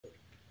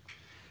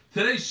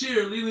Today's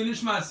shir, Lili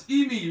Nishmas,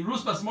 Imi,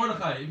 Rusbas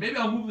Mordechai. Maybe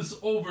I'll move this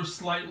over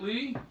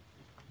slightly.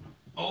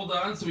 Hold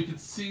on, so we can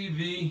see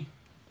the...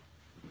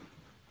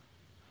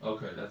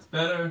 Okay, that's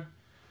better.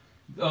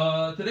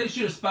 Today's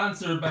shir is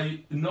sponsored by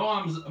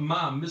Noam's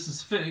mom,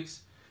 Mrs.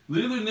 Fix.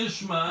 Lili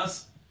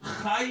Nishmas,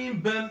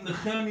 Chaim ben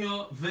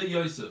Nechemia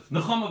v'Yosef.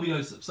 Nechama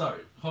v'Yosef,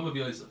 sorry. Nechama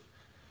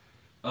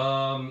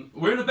v'Yosef.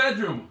 We're in a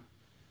bedroom.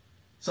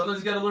 Sometimes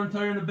you gotta learn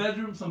Torah in a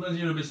bedroom, sometimes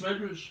you're in a Beis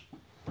Medrash.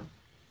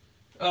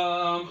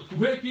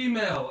 Quick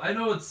email. I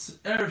know it's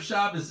Erev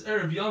Shabbos,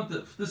 Erev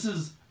Yontif. This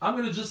is, I'm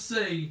going to just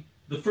say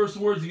the first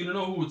words, you're going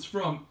to know who it's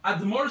from.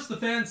 Admor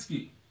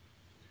Stefanski.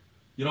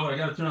 You know what, I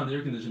got to turn on the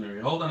air conditioner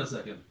here. Hold on a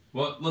second.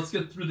 Well, let's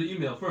get through the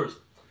email first.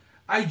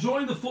 I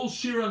joined the full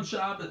shir on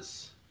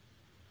Shabbos.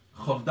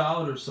 Chav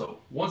Dalet or so.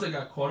 Once I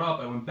got caught up,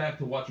 I went back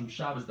to watch from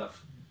Shabbos Daf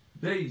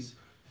Beis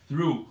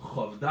through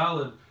Chav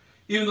Dalet,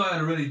 even though I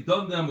had already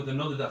done them with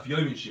another Daf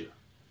Yomi shir.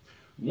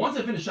 Once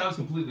I finished Shabbos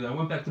completely, I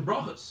went back to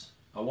Brachos.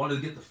 I wanted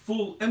to get the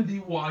full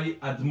MDY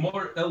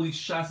Admor Eli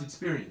Shas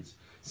experience.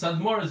 So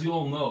Admor, as you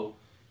all know,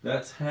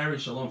 that's Harry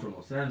Shalom from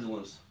Los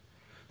Angeles.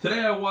 Today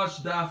I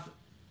watched Daf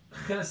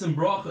Ches and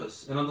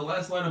Brachos, and on the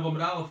last line of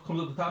Amud Aleph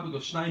comes up the topic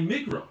of Shnai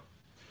Mikra.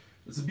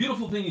 It's a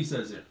beautiful thing he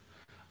says here.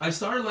 I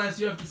started last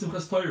year after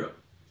Simchas Torah,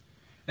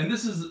 and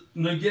this is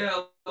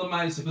Nagel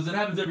L'Maisa, because it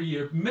happens every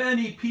year.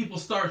 Many people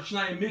start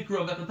Shnai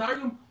Mikra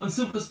V'Chatargum on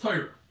Simchas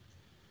Torah.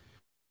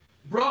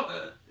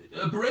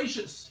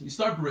 Bereshis, you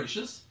start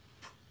Bereshis.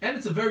 And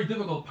it's a very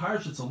difficult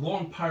parsha. It's a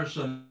long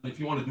parsha. And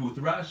if you want to do it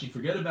with Rashi,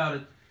 forget about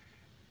it.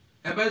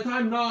 And by the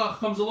time Noach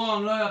comes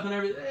along, Noach and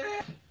everything,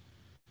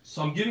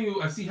 so I'm giving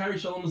you, I see Harry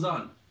Shalom is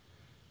on.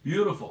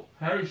 Beautiful.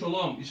 Harry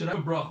Shalom, you should have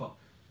a bracha.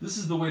 This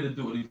is the way to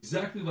do it,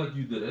 exactly like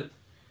you did it.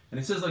 And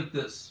he says like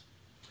this.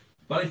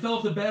 But I fell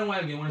off the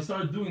bandwagon when I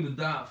started doing the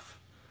daf.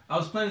 I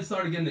was planning to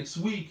start again next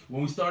week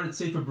when we started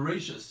Sefer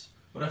Bereshis.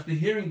 But after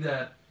hearing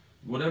that,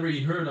 whatever he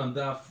heard on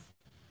daf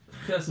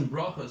Ches and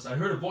Brachos, I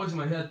heard a voice in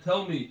my head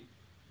tell me,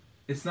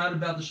 it's not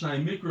about the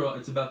Shnai Mikra,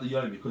 it's about the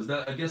Yomi. Because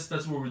that, I guess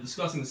that's where we're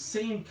discussing the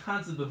same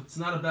concept of it's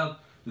not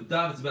about the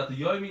Dav, it's about the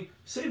Yomi.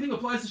 Same thing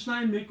applies to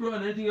Shnai Mikra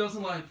and anything else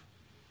in life.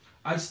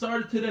 I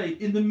started today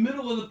in the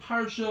middle of the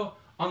Parsha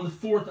on the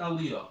 4th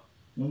Aliyah.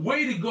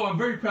 Way to go. I'm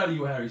very proud of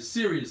you, Harry.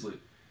 Seriously.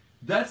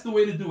 That's the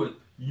way to do it.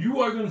 You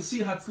are going to see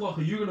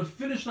Hatzlacha. You're going to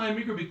finish Shnai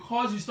Mikra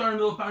because you started in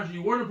the middle of the Parsha.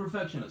 You weren't a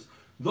perfectionist.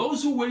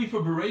 Those who wait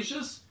for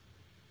Bereshis,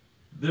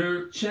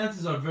 their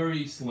chances are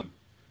very slim.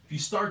 If you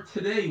start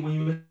today when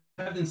you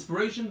have the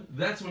inspiration,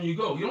 that's when you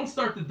go. You don't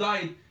start the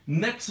diet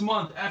next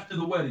month after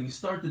the wedding. You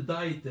start the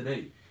diet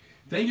today.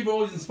 Thank you for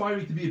always inspiring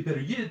me to be a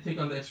better yid, take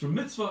on the extra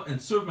mitzvah, and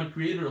serve my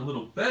Creator a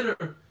little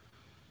better.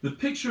 The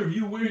picture of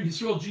you wearing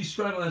Yisrael G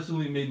Straddle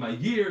absolutely made my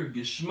year.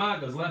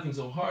 Geshmak, I was laughing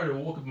so hard I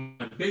woke up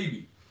my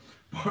baby.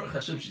 Baruch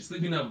Hashem, she's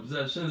sleeping now.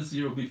 Hashem, this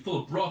year will be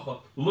full of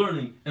bracha,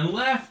 learning, and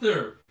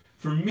laughter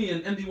for me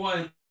and MDY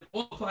and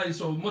all the clients.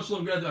 So much love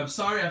and gratitude. I'm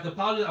sorry, I have to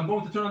apologize. I'm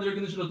going to turn on the air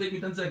conditioner. It'll take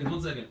me 10 seconds.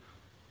 1 second.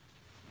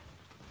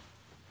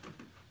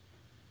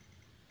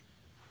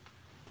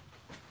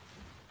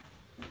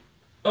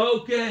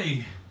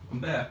 Okay, I'm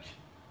back.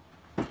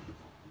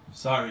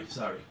 Sorry.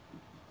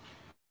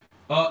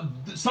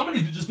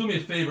 Somebody just do me a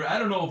favor. I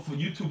don't know if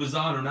YouTube is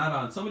on or not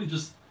on. Somebody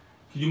just,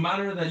 can you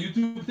monitor that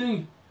YouTube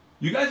thing?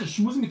 You guys are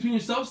schmoozing between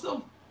yourselves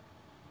still?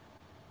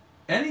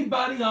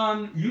 Anybody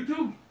on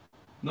YouTube?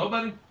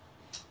 Nobody?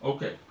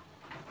 Okay.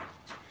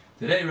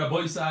 Today, Rabbi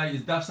Isai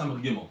is Daf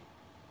Samach Gimel.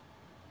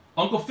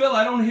 Uncle Phil,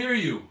 I don't hear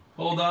you.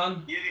 Hold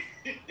on.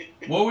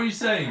 What were you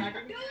saying?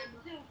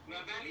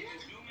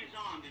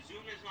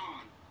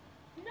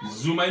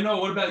 Zoom, I know.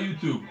 What about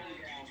YouTube?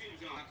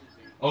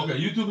 Okay,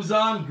 YouTube is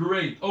on.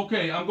 Great.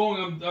 Okay, I'm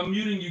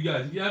muting you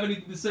guys. If you have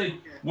anything to say,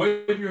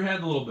 wave your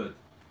hand a little bit.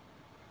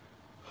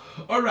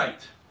 All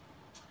right.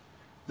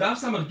 Daf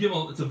Samach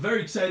Gimel. It's a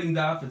very exciting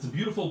daf. It's a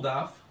beautiful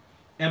daf,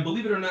 and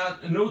believe it or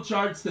not, no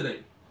charts today.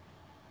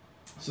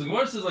 So the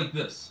Gemara says like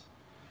this: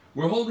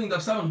 we're holding Daf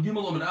Samach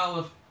Gimel Amud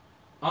Aleph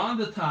on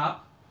the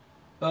top.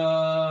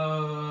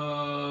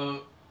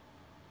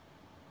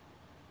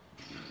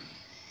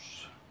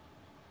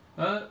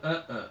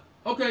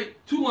 Okay,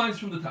 2 lines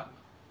from the top.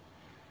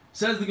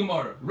 Says the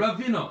Gemara,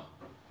 Ravina,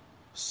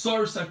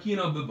 Sar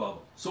Sakina Bebava.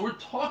 So we're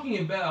talking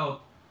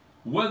about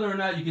whether or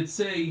not you could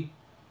say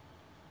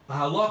a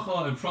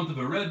halacha in front of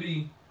a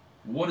Rebbe.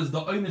 What is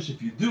the einish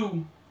if you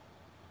do?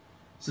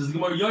 Says the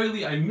Gemara,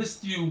 Yoeli, I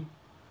missed you.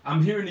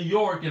 I'm here in New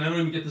York and I don't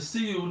even get to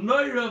see you.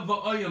 Noira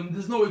va'ayim,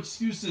 there's no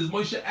excuses.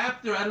 Moshe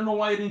Apter, I don't know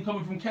why you didn't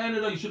come from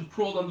Canada. You should have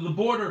crawled under the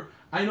border.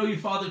 I know your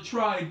father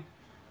tried.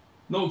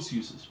 No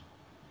excuses.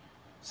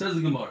 Says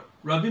the Gemara,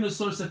 Ravina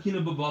Sor Sakina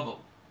B'Bavel.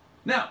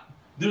 Now,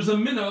 there's a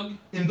minhag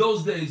in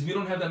those days. We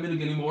don't have that minhag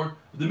anymore.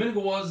 The minhag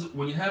was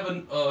when you have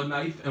a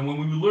knife, and when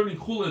we were learning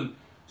Chulin,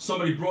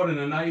 somebody brought in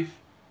a knife,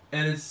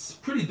 and it's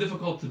pretty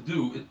difficult to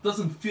do. It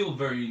doesn't feel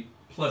very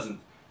pleasant.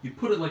 You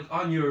put it like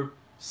on your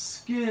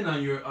skin,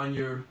 on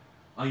your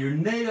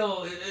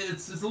nail.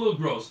 It's a little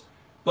gross.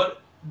 But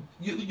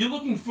you're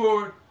looking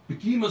for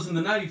bekimas in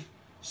the knife.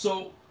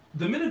 So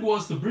the minhag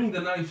was to bring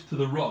the knife to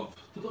the Rav,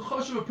 to the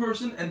chash of a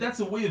person, and that's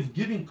a way of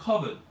giving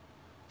kavod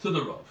to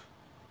the Rav.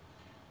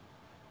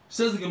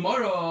 Says the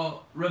Gemara,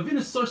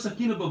 Ravina Sar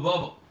Sakina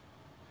Bavav.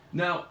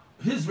 Now,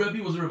 his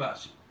Rebbe was Rav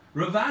Ashi.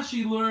 Rav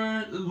Ashi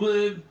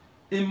lived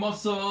in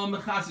Masa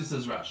Mechasi,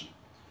 says Rashi.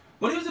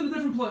 But he was in a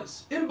different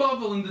place, in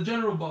Bavel, in the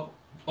general Bavel.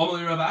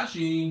 Amalei Rav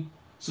Ashi,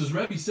 says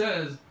Rebbe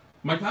says,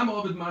 My Tama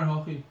Ovid Mar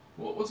Hachi.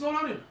 What's going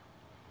on here?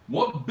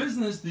 What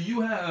business do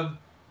you have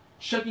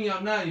checking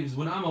out knives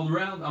when I'm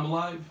around, I'm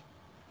alive?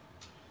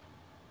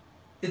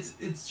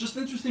 It's just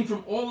interesting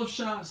from all of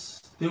Shas.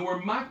 They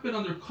were makbid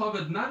under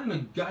kavod, not in a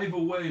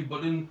gaiva way,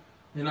 but in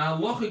a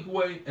halachic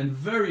way, and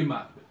very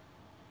makbid.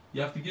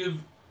 You have to give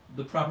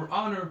the proper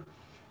honor.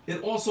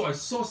 And also, I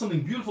saw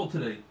something beautiful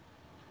today.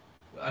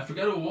 I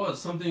forget who it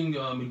was, something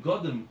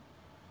Megadim,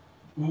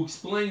 who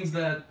explains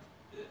that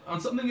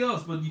on something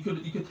else, but you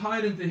could tie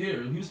it into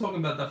here. He was talking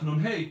about Daf Nun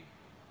Hey.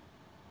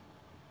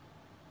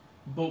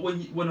 But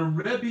when a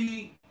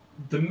Rebbe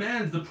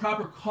demands the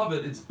proper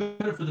kavod, it's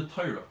better for the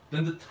Torah.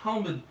 Then the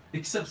Talmud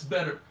accepts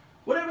better.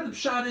 Whatever the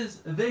pshat is,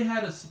 they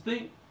had a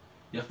thing.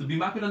 You have to be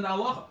makbid on the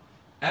halacha.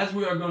 As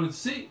we are going to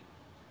see,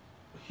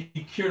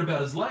 he cared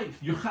about his life.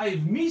 You're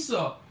chayiv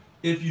misa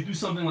if you do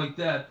something like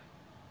that,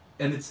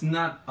 and it's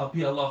not al pi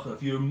halacha.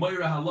 If you're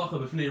moira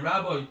halacha b'fnei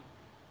rabbi,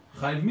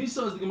 chayiv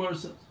misa, as the Gemara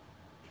says.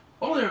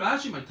 Only Rav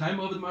Ashi, my time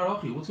over the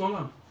Marachi. What's going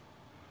on?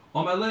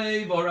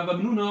 Amalei v'Rav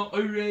Amnuna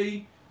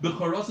oirei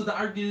b'charasa the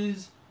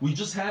argiz. We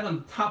just had on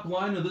the top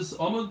line of this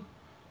Amud,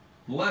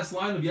 the last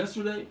line of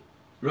yesterday,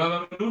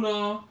 Rav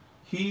Amnuna,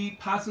 he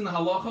passed in the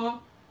halacha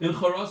in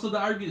Charasa the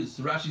Argiz.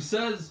 Rashi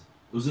says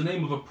it was the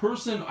name of a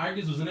person.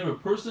 Argiz was the name of a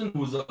person who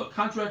was a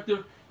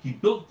contractor. He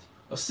built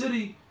a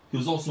city. He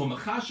was also a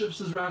mechashev,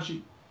 says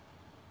Rashi.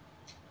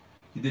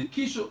 He did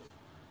kishuv.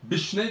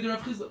 Bishnei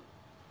Rav Chizda.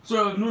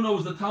 So Rav Amnuna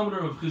was the Talmud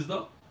of Rav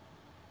Chizda.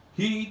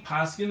 He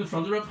passed in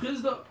front of Rav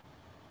Chizda.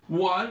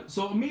 Why?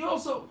 So me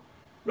also.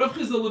 Rav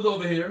Chizda lived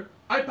over here.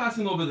 I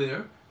passing over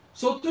there.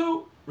 So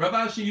too. Rav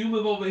Ashi, you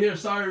live over here.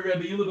 Sorry,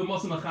 Rebbe, you live in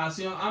Masa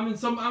Machasya. I'm in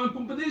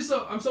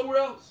Pumpadisa. I'm somewhere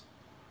else.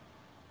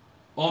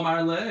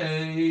 Omar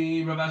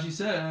Le, Rav Ashi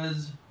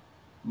says,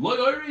 Lo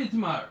Yoiri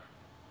Itmar.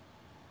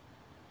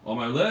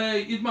 Omar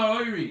Le, Itmar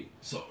Oiri.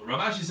 So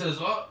Rav Ashi says,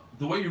 oh,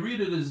 the way you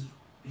read it is,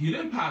 he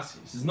didn't pass.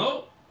 He says,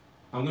 no.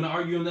 I'm going to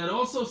argue on that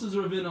also, says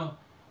Ravina.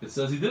 It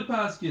says he did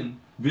paskin.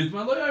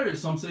 Vitmar Lo Yoiri.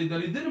 Some say that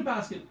he didn't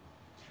paskin.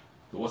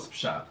 So what's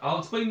Pshat? I'll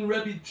explain the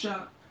Rebbe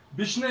Pshat.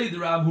 Bishnei the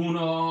Rav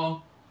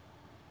Huna.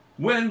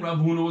 When Rav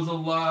Huna was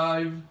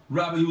alive,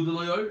 Rabbi Yehuda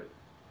Loyor,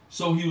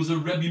 so he was a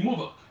Rebbe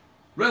Muvak.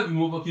 Rebbe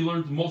Muvak, he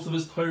learned most of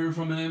his Torah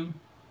from him,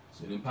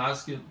 so he didn't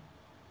pass it.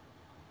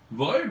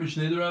 V'oyer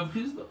b'shnei the Rav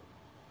Chizda.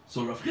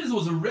 So Rav Chizda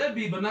was a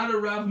Rebbe, but not a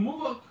Rav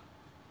Muvak.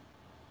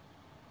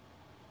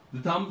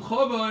 The Talmud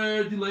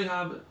Chavar delay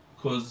have it,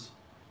 because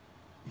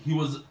he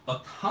was a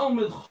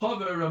Talmud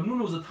Chavar. Rav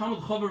Nuna was a Talmud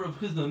Chavar of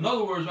Chizda. In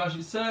other words,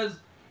 Rashi says,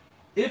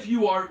 if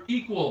you are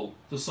equal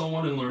to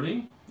someone in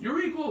learning,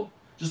 you're equal.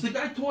 Just the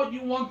guy taught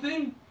you one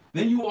thing,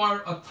 then you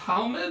are a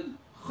Talmud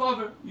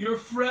Chaver. You're a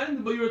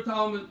friend, but you're a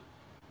Talmud.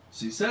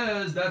 So he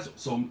says,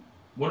 so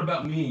what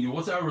about me and you?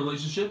 What's our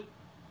relationship?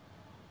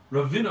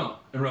 Ravina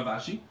and Rav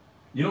Ashi.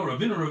 You know,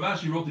 Ravina and Rav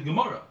Ashi wrote the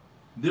Gemara.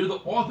 They're the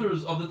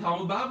authors of the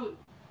Talmud Bavli.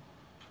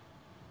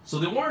 So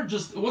they weren't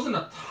just, it wasn't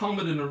a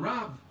Talmud and a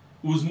Rav.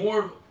 It was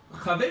more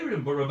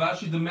Chaverim, but Rav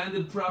Ashi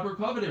demanded proper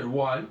cover there.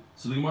 Why?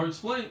 So the Gemara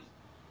explains.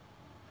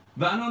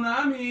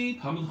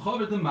 V'anonami Talmud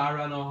Chaver de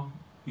Marano.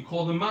 He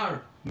called him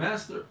Mar,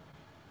 master.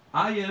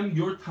 I am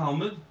your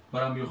Talmud,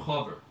 but I'm your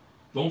Chaver.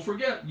 Don't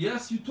forget,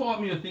 yes, you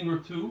taught me a thing or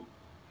two,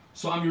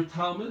 so I'm your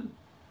Talmud,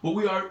 but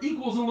we are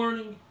equals in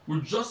learning. We're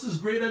just as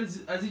great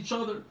as each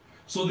other.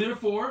 So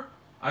therefore,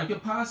 I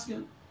can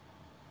paskin.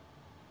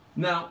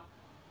 Now,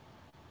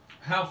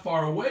 how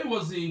far away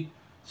was he?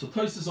 So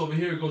Tosfos over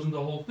here goes into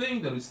the whole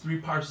thing, that he's 3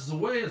 parshas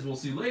away, as we'll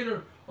see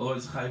later, although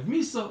it's Chayiv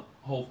Misa,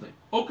 whole thing.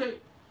 Okay.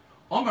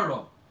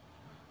 Amarav.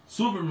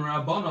 Suvim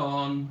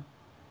Rabbanon.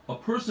 A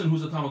person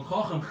who's a Talmud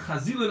Chacham,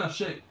 Chazil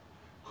Nafshei,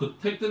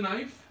 could take the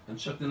knife and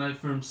check the knife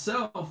for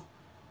himself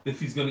if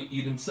he's going to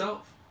eat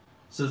himself.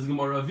 Says the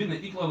Gemara, Ravina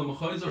Ikla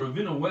L'Mechayza,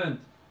 Ravina went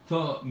to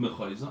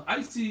Mechayza.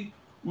 I see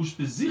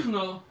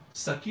Ushbezichna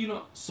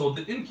Sakina, so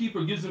the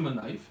innkeeper gives him a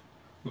knife.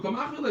 Because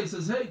Achille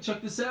says, hey,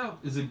 check this out.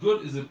 Is it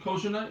good? Is it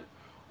kosher knife?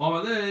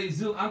 Amalei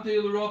Zil Ante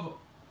Rava.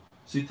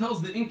 So he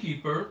tells the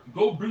innkeeper,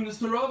 go bring this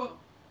to Rava.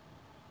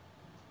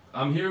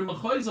 I'm here in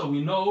Mechayza.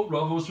 We know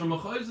Rava was from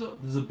Mechayza.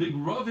 There's a big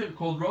Rav here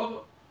called Rava.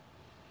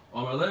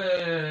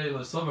 Amarle,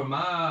 Lasavar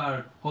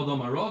Mar, hold on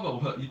my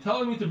Rava. You're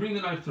telling me to bring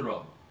the knife to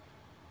Rava.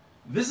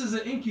 This is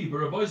an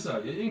innkeeper, a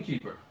boysai, an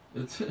innkeeper.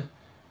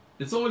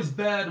 It's always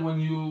bad when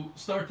you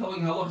start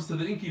telling halachas to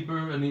the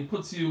innkeeper and he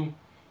puts you,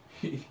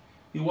 he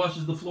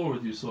washes the floor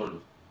with you, sort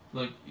of.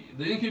 Like,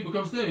 the innkeeper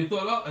comes there, he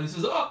thought, oh, and he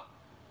says, oh,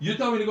 you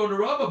tell me to go to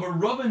Rava, but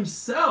Rava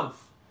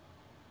himself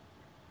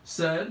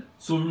said,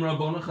 Suvim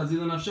Rabbona Chazil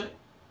Nafshei.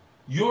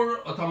 You're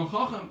a Talmud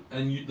Chacham,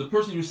 and the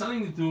person you're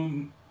sending it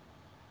to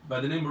by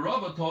the name of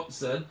Rava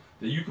said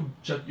that you could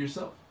check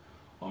yourself.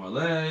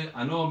 Amalei,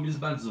 ano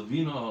mizban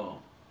zavino.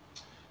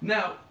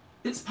 Now,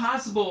 it's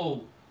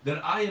possible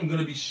that I am going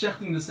to be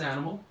shechting this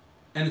animal,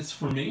 and it's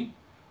for me.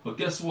 But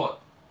guess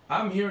what?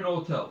 I'm here in a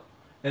hotel,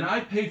 and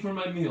I pay for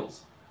my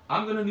meals.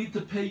 I'm going to need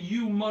to pay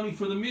you money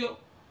for the meal.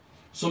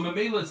 So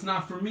Mamela, it's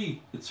not for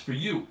me, it's for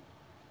you.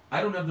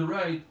 I don't have the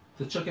right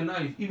to check a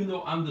knife, even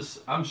though I'm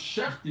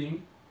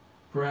shechting,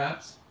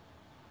 perhaps,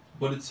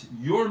 but it's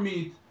your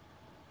meat.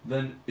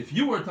 Then if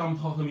you were a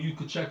Talmid Chacham, you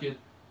could check it.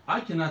 I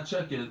cannot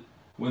check it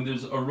when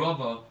there's a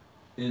Rava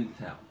in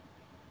town.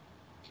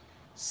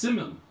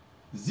 Simon,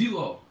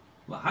 Zilo,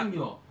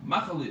 Lahanyo,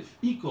 Machalif,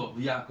 Iko,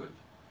 V'Yakov.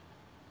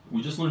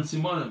 We just learned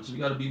Simonim, so we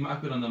got to be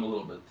makbid on them a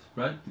little bit,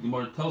 right? The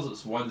Gemara tells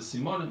us why the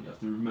Simonim. You have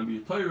to remember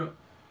your Torah.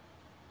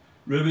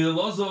 Rabbi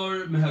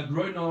Elazar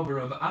mehagroino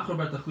v'Rav Acher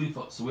bar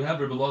Tachlifa. So we have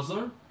Rabbi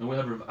Elazar and we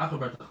have Rav Acher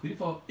bar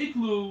Tachlifa.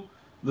 Iklu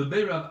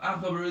lebei Rav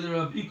Acher bar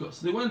Rav Iko.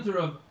 So they went to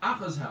Rav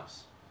Acher's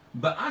house.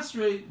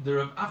 Ba'asrei the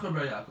Rav Acher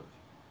bar Yaakov.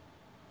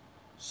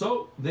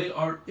 So they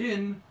are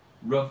in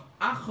Rav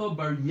Acher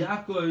bar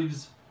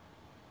Yaakov's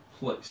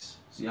place.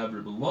 So you have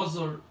Rabbi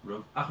Elazar,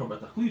 Rav Acher bar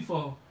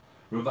Tachlifa,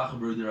 Rav Acher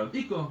bar Rav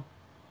Iko,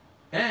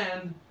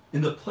 and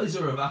in the place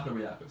of Rav Acher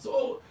bar Yaakov.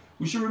 So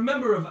we should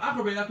remember Rav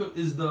Acher bar Yaakov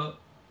is the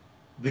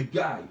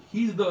guy.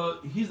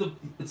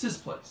 It's his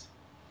place.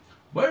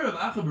 Where Rav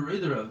Acher bar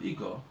Rav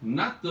Iko,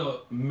 not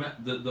the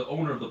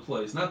owner of the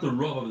place, not the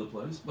Rav of the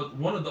place, but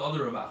one of the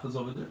other Rav Achers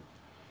over there.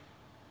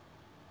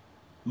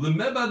 He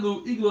wanted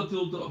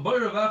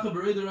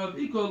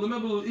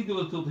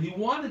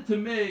to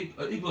make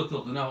an igla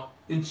tilta. Now,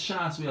 in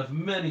Shas, we have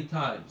many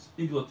times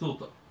igla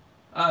tilta.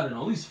 I don't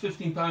know, at least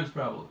 15 times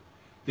probably.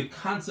 The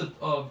concept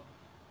of,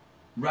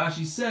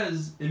 Rashi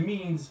says, it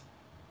means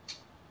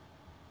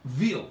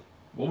veal.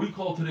 What we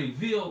call today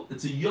veal,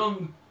 it's a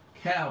young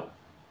cow,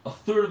 a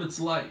third of its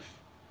life.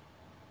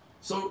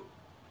 So,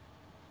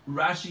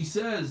 Rashi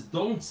says,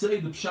 don't say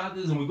the pshat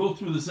is, and we go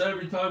through this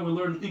every time we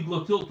learn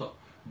igla tilta.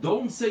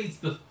 Don't say it's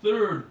the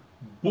third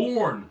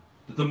born,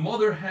 that the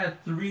mother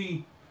had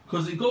three,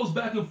 because it goes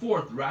back and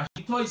forth.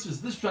 Rashi,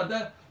 Tosfos, this pshat,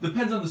 that,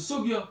 depends on the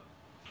sugya.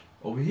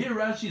 Over here,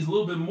 Rashi is a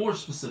little bit more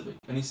specific,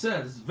 and he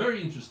says,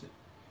 very interesting.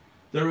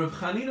 The Rav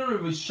Chanina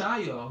and Rav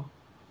Shaya,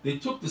 they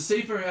took the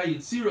Sefer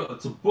HaYetzirah.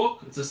 It's a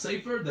book, it's a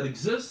Sefer that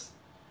exists.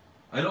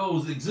 I know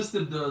it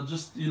existed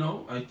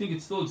I think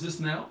it still exists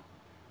now.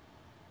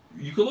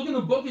 You could look in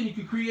the book and you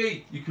could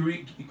create. You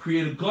create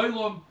a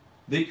Goylom.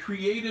 They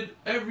created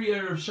every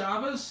Erev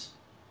Shabbos,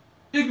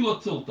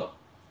 Igla Tilta.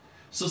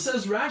 So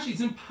says Rashi,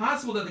 it's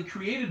impossible that they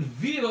created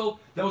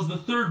veal that was the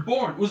third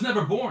born. It was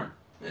never born.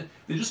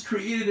 They just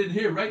created it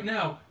here, right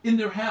now, in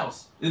their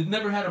house. It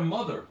never had a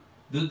mother,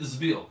 this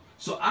veal.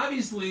 So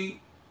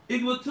obviously,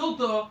 Igla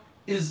Tilta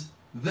is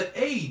the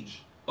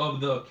age of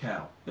the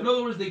cow. In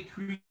other words, they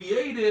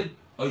created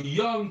a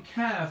young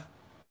calf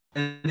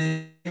and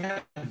they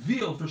had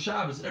veal for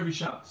Shabbos every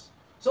Shabbos.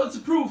 So it's a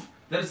proof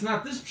that it's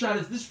not this pshat,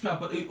 it's this pshat,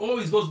 but it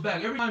always goes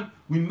back. Every time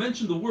we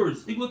mention the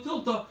words Igla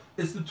Tilta,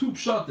 it's the two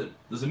pshatim.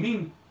 Does it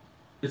mean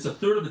it's a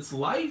third of its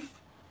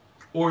life?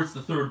 Or it's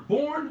the third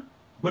born?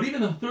 But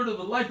even a third of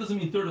the life doesn't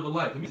mean third of the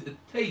life. It means it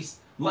tastes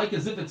like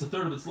as if it's a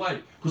third of its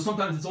life. Because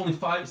sometimes it's only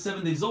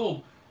 5-7 days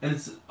old, and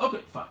it's,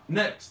 okay, fine.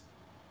 Next.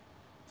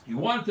 He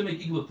wanted to make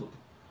Igla Tilta.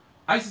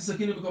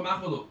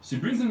 So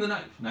he brings him the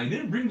knife. Now he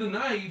didn't bring the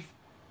knife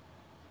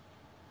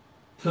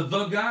to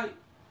the guy,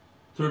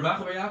 to Rav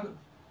Acher bar Yaakov.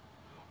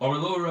 Or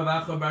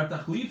Rav Acher bar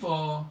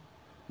Tachlifa.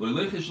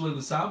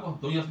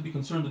 Don't you have to be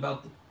concerned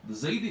about the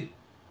Zaydi?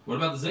 What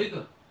about the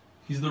Zayda?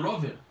 He's the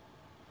Rav here.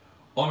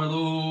 Pay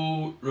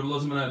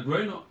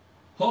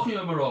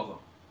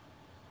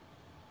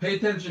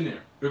attention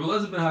here. Rabbi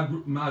Elazar ben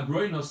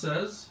Hagroino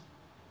says,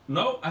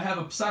 no, I have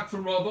a psak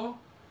from Rava.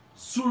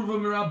 If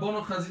you're a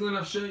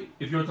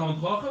Talmid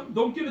Chacham,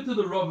 don't give it to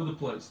the Rav of the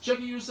place. Check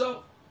it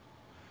yourself.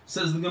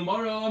 Says the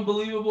Gemara,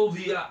 unbelievable.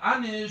 Via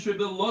Anish,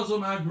 Rabbi Elazar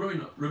ben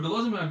Hagroino. Rabbi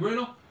Elazar ben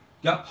Hagroino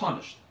got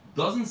punished.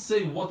 Doesn't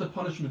say what the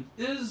punishment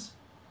is.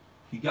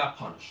 He got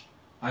punished.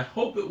 I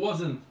hope it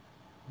wasn't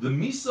the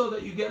Misa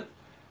that you get.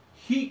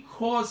 He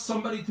caused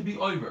somebody to be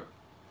over.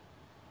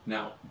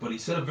 Now, but he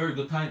said a very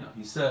good taina.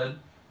 He said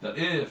that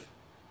if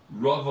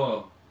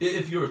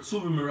you're a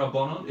Tzuvim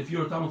Rabbanon, if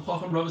you're a Talmid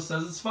Chacham, Rava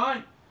says it's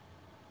fine.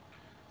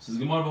 Says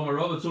Gemara,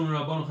 Rava Tzuvim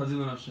Rabbanon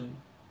Chazil Nafshei.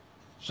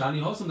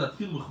 Shani Hosam that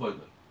Chil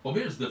B'Chvoidei. Over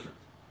here it's different.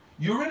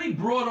 You already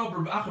brought up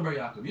Rav Acher bar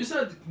Yaakov. You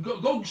said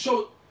go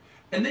show,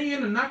 and then you're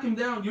gonna knock him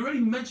down. You already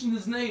mentioned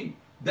his name.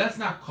 That's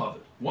not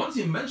covered. Once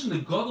you mention the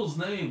Gadol's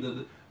name,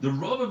 the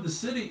Rav of the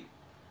city,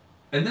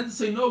 and then to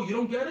say no, you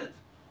don't get it.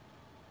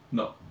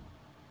 No.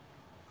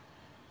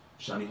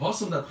 Shani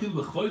Hosam that Chil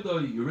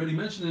B'Chvoidei. You already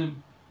mentioned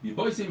him.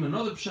 Yiboisim,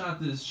 another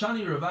pshat is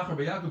Shani Rav Acher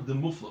bar Yaakov the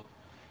Mufla.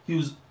 He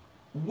was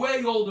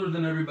way older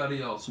than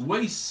everybody else,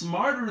 way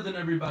smarter than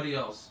everybody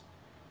else.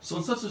 So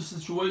in such a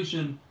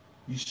situation,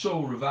 you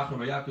show Rav Acher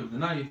bar Yaakov the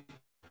knife.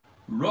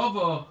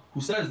 Rava, who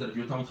says that if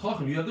you're a Talmid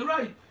Chacham, you have the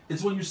right.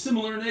 It's when you're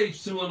similar in age,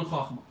 similar in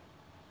Chachma.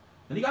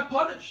 And he got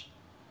punished.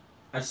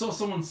 I saw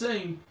someone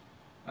saying,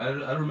 I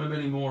don't remember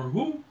anymore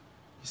who,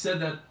 he said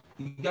that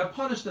he got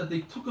punished that they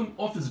took him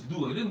off his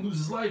Gdula. He didn't lose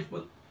his life,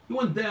 but he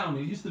went down.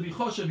 He used to be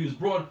Choshev. He was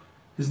brought,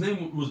 his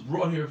name was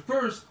brought here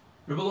first.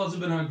 Rebbe Elazar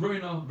ben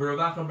Hagroina,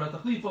 V'Ravacha Bar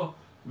Tachlifa,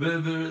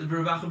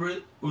 V'Ravacha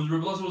Rebbe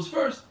Elazar was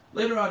first.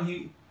 Later on,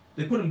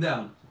 they put him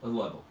down a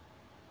level.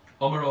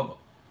 Omarova.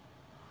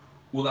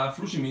 What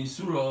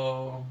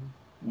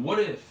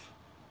if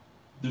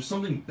there's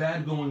something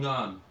bad going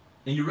on,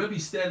 and your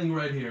Rebbe's standing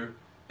right here,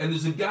 and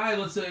there's a guy,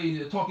 let's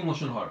say, talking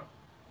Lashon Hara.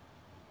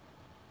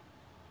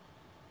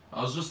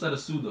 I was just at a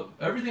Suda.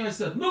 Everything I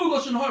said, no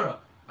Lashon Hara.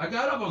 I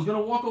got up, I was going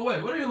to walk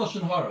away. What are you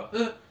Lashon Hara?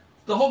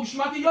 The whole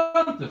Geshmaki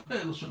Yantif. Hey,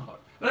 Lashon Hara.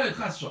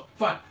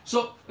 Fine.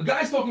 So, a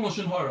guy's talking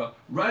Lashon Hara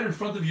right in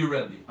front of your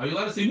Rebbe. Are you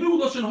allowed to say, no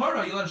Lashon Hara?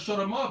 Are you allowed to shut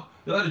him up?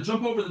 You're allowed to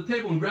jump over the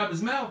table and grab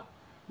his mouth?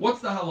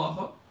 What's the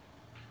halacha?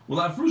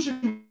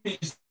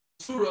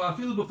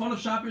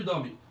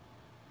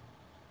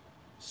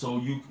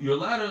 So you're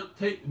allowed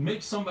to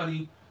make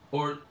somebody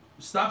or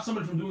stop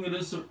somebody from doing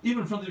this, or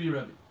even in front of your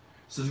Rebbe.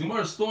 Says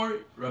Gemara story,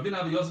 Ravina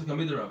Avi Yosef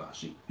Kamid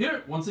Ravashi.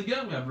 Here, once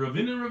again, we have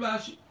Ravina and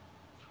Ravashi.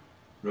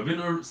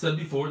 Ravina said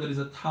before that he's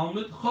a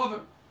Talmud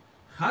Chaver.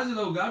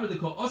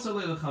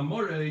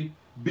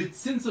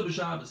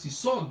 He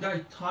saw a guy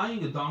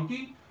tying a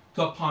donkey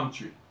to a palm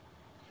tree.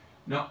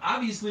 Now,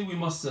 obviously, we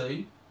must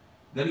say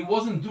that he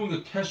wasn't doing a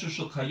kesher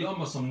shel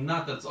kayama, some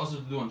knot that's also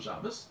to do on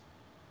Shabbos.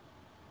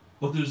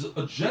 But there's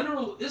a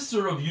general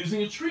isser of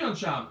using a tree on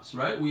Shabbos,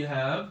 right? We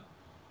have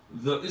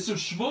the isser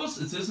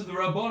shvus, it's isser the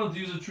rabbanon to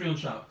use a tree on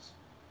Shabbos.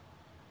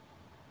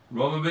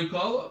 Rama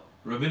Beikala,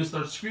 Ravina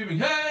starts screaming,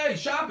 hey,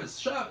 Shabbos,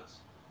 Shabbos.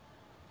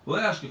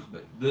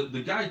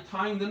 The guy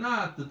tying the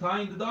knot,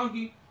 tying the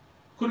donkey,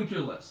 couldn't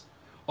care less.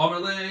 You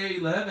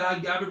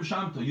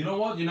know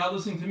what? You're not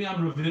listening to me,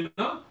 I'm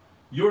Ravina,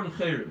 you're in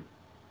Chayrim.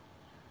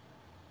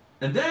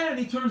 And then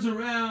he turns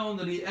around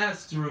and he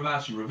asks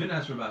Ravashi, Ravina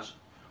asks Ravashi,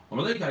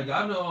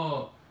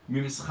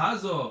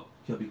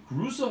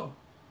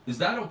 is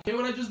that okay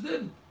what I just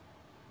did?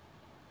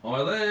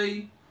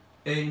 There's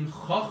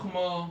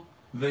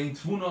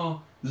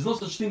no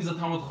such thing as a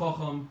Talmud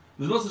Chacham.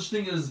 There's no such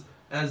thing as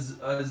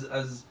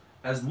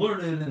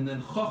learned and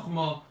then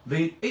Chachma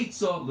vein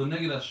Eitza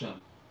leneged Hashem.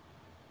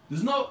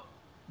 There's no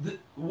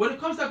when it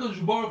comes to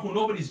HaKadosh Baruch Hu,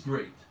 nobody's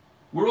great.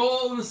 We're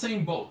all in the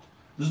same boat.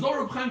 There's no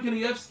Reb Chaim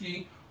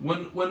Kanievsky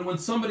when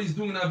somebody's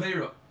doing an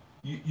Aveira.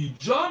 You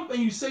jump and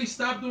you say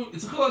stop doing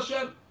it's a Chil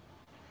Hashem.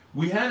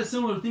 We had a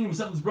similar thing in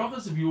Masechtas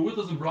Brachas. If you were with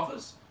us in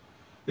Brachas,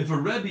 if a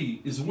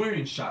Rebbe is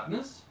wearing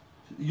shatnez,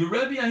 your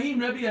Rebbe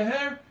Ahim, Rebbe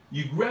Aher,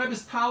 you grab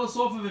his talus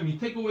off of him, you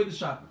take away the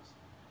shatnez.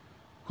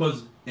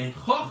 Because in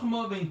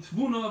Chachma, vein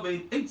Tvuna,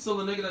 vein Eitzel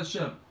leneged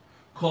Hashem.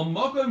 Kol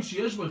makom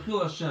sheyesh bo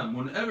Chil Hashem.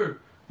 Whenever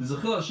there's a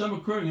Chil Hashem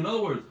occurring, in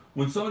other words,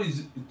 when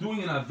somebody's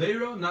doing an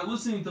Aveira, not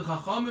listening to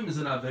Chachamim is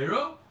an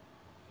Aveira,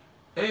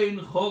 ein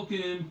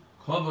cholkim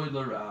kavod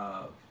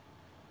l'Rav.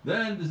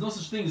 Then there's no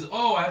such thing as,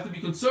 oh, I have to be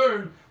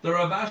concerned that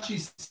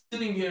Ravashi's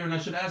sitting here and I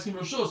should ask him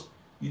Roshos.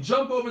 You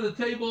jump over the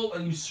table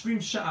and you scream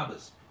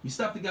Shabbos. You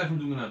stop the guy from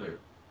doing an Aveira.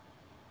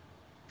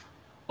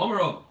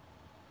 Omer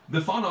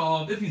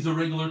Befanov, if he's a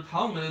regular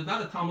Talmud,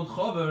 not a Talmud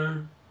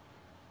Chaver,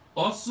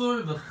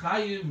 Osur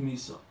v'chayiv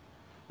misa.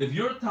 If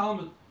you're a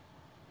Talmud,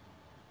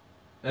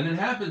 and it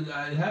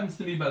happens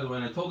to me, by the way,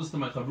 and I told this to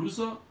my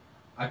Chavrusa,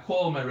 I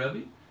call my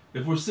Rebbe.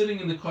 If we're sitting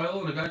in the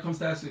kollel and a guy comes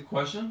to ask a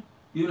question,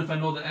 even if I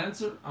know the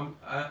answer,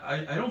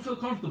 I don't feel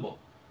comfortable.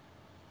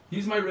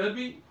 He's my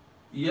Rebbe.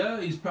 Yeah,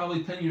 he's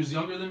probably 10 years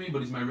younger than me,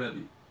 but he's my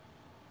Rebbe.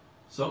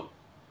 So,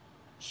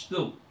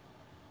 still.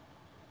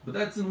 But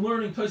that's in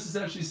learning. Tosfos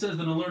actually says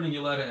that in learning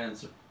you're allowed to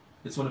answer.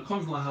 It's when it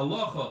comes to la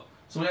halacha.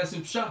 Someone asks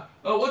him, Pshat,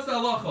 oh, what's the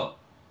halacha?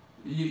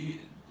 You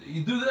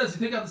do this,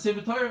 you take out the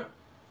Sefer Torah.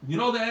 You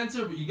know the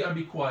answer, but you got to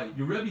be quiet.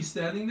 Your Rebbe's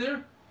standing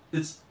there.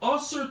 It's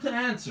usher to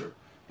answer.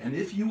 And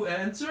if you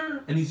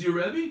answer, and he's your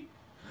Rebbe,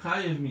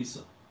 chayev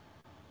misa.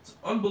 It's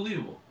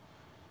unbelievable.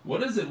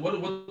 What is it?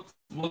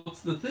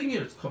 What's the thing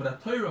here? It's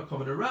kavod Torah,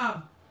 kavod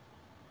Rav.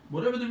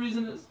 Whatever the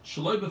reason is.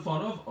 Shaloi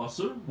b'fanov,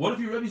 usher. What if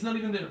your Rebbe's not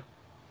even there?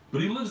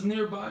 But he lives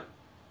nearby.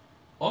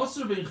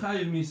 Usher vein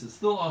chayev misa.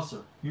 Still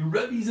usher. Your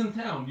Rebbe's in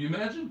town. Do you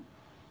imagine?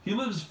 He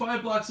lives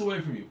 5 blocks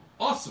away from you.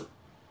 Usher.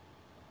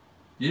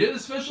 You hear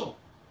this official?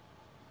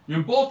 You're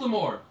in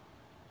Baltimore.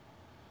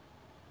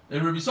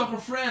 And Rabbi Yisachar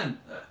friend.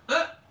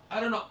 I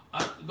don't know.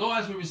 Go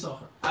ask Rabbi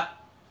Yisachar.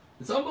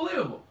 It's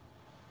unbelievable.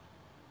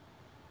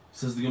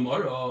 Says the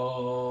Gemara,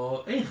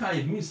 Ein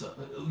chayiv misa.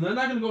 They're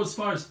not going to go as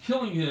far as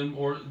killing him,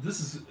 or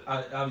this is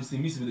obviously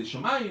misa b'dei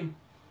shamayim,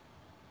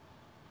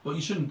 but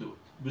you shouldn't do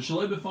it.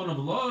 B'shalei b'fanav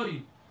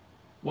loy.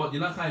 What,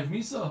 you're not chayiv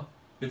misa?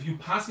 If you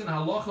paskin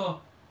halacha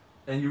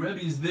and your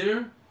Rebbe is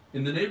there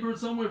in the neighborhood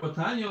somewhere,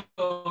 Batanya,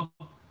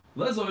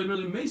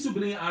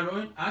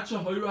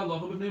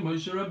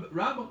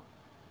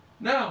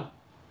 now,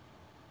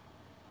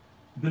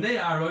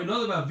 Bnei Aaron,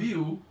 not about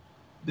view,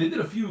 they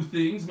did a few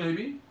things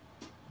maybe,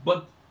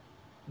 but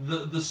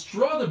the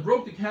straw that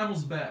broke the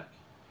camel's back,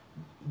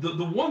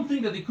 the one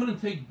thing that they couldn't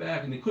take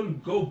back and they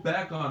couldn't go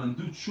back on and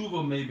do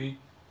tshuva maybe,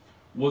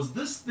 was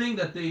this thing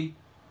that they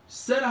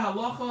said a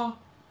halacha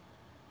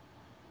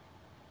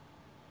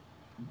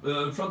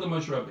in front of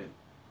Moshe Rabbeinu.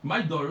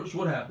 My daughters,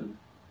 what happened?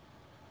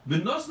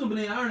 V'nosnu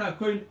b'nei Aaron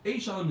ha'kohen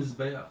eish al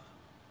mizbeach.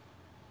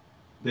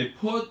 They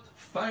put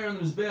fire on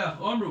the mizbeach.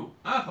 Amru,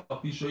 ach al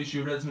pi shoish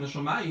yoretz min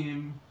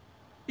hashamayim.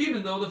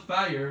 Even though the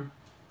fire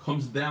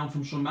comes down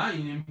from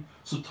Shomayim,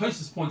 so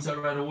Tosfos points out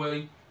right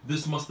away,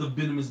 this must have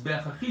been a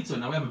mizbeach achitza.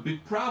 Now we have a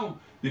big problem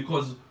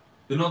because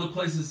in other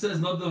places it says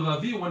Nadav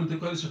Avi went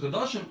into Kodesh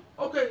HaKadoshim.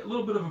 Okay, a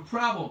little bit of a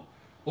problem.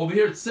 Over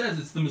here it says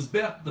it's the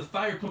mizbeach. The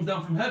fire comes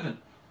down from heaven.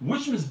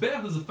 Which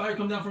mizbeach does the fire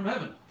come down from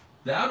heaven?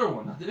 The outer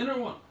one, not the inner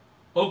one.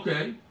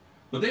 Okay,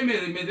 but they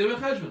made their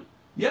cheshbon.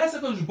 Yes,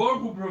 HaKadosh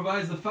Baruch Hu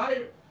provides the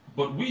fire,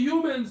 but we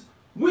humans,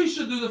 we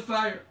should do the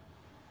fire.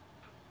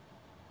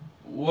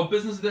 What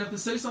business did they have to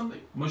say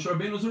something? Moshe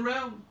Rabbeinu was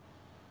around.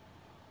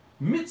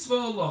 Mitzvah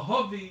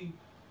lahavi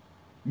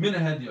min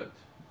hadyot.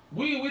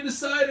 We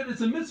decided it's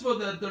a mitzvah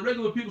that the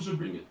regular people should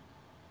bring it.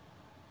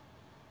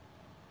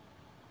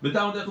 And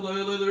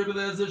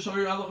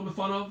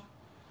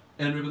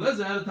Rebbe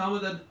Lezer had a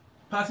Talmud that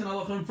passing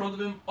halacha in front of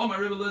him. Omar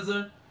Rebbe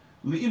Lezer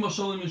li'ima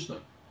sholem ishtai.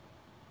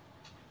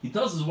 He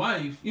tells his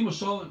wife, Ima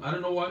Sholem, I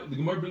don't know why the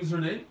Gemara brings her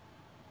name.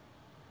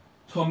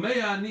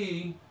 Tomei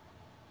ani.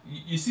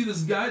 You see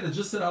this guy that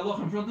just said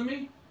Allah in front of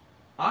me?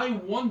 I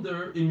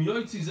wonder in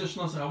Yoitzi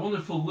Zeshnasa, I wonder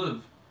if he'll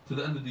live to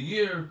the end of the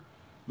year.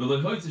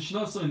 And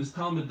his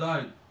Talmud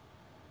died.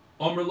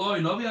 Omer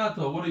Loi,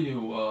 Naviata, what are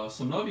you?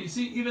 Some Navi? You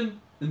see,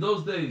 even in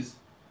those days,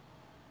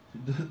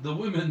 the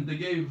women, they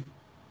gave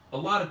a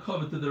lot of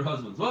covet to their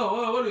husbands.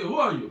 Whoa, what are you? Who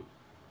are you?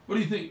 What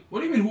do you think?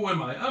 What do you mean, who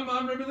am I?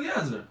 I'm Rebbe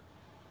Eliezer.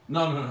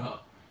 No.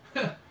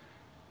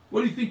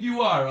 What do you think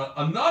you are?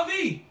 A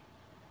Navi?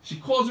 She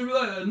calls her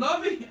a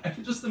Navi? I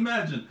can just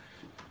imagine.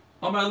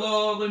 You guys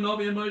know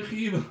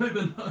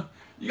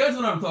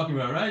what I'm talking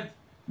about, right?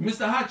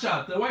 Mr.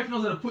 Hotshot, the wife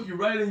knows how to put you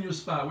right in your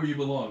spot where you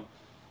belong.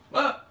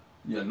 What?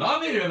 You're a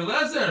Navi, Rebbe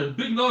Eliezer,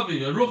 big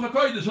Navi, a Ruach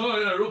HaKodesh,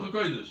 Ruach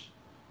HaKodesh.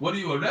 What are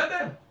you, a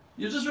Rebbe?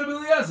 You're just Rebbe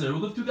Eliezer, who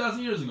lived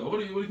 2,000 years ago. What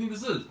do you think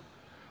this is?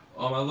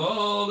 No, I'm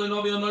not a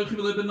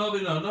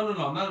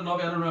Navi,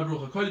 I don't have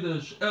Ruach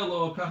HaKodesh.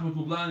 Elo, Kach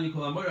Mekublani,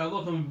 Kol HaMoyer,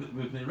 Alochem,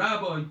 B'nei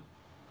Rabbi.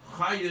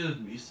 Chayev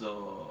Misa.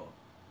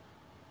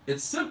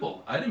 It's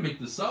simple. I didn't make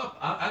this up.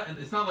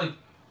 It's not like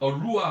a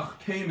ruach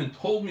came and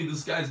told me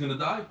this guy's gonna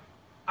die.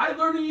 I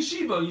learned in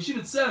yeshiva. In yeshiva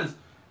it says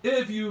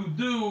if you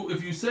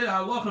say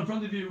halach in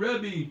front of your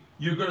rebbe,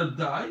 you're gonna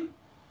die.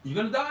 You're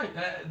gonna die.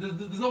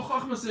 There's no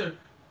chachmas there.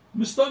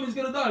 Mistami is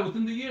gonna die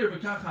within the year.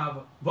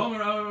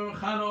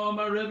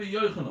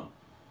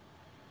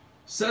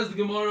 Says the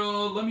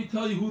Gemara. Let me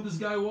tell you who this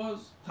guy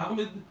was.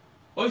 Talmud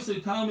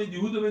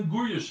Yehuda ben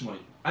Gurya Shmai.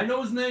 I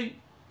know his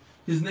name.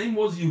 His name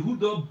was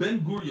Yehuda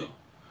ben Gurya.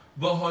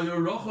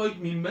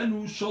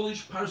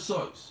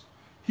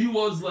 He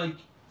was like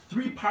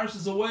 3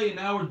 parses away in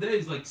our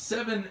days, like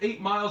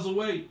 7-8 miles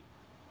away.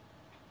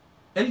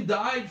 And he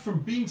died from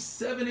being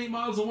 7-8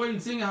 miles away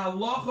and saying a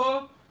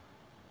halacha,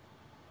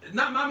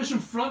 not mamish in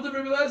front of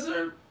Rebbe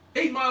Eliezer,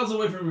 8 miles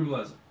away from Rebbe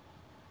Eliezer.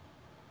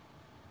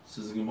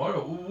 Says the Gemara,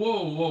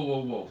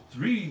 whoa.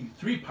 3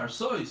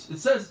 parsos. It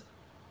says,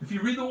 if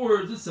you read the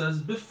words, it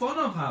says,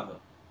 bifanav hava.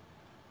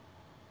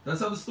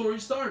 That's how the story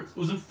starts. It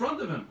was in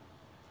front of him.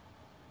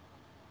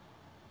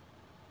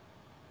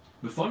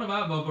 So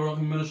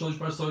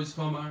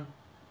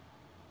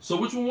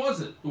which one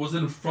was it? Was it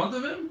in front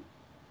of him?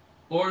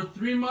 Or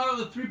 3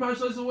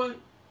 parsos away?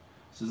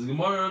 Says the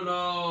Gemara,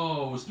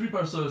 no, it was 3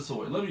 parsos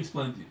away. Let me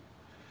explain to you.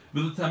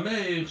 Why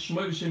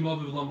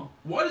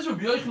does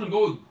Rabbi Yochanan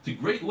go to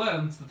great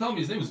lengths to tell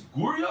me his name is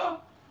Gurya?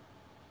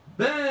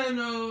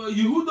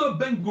 Yehuda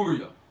ben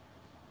Gurya.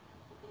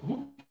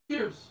 Who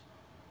cares?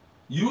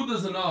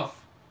 Yehuda's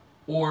enough.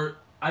 Or,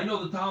 I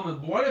know the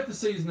Talmud, but why do I have to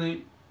say his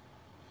name?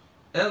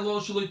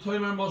 Don't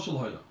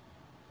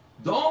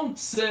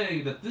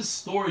say that this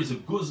story is a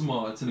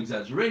guzma, it's an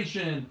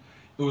exaggeration,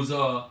 it was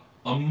a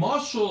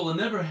mashal, it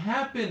never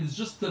happened, it's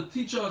just to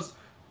teach us,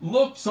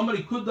 look,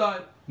 somebody could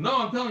die. No,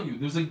 I'm telling you,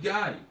 there's a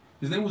guy,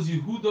 his name was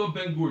Yehuda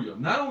ben Gurya.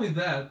 Not only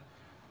that,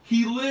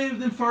 he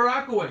lived in Far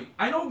Rockaway.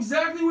 I know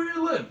exactly where he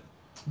lived.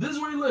 This is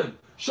where he lived,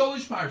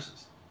 Shalish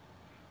Parsis.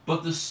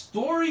 But the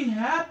story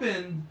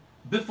happened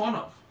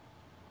bifanov.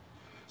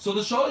 So the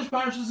Shalish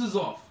Parsis is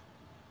off.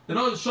 You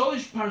know,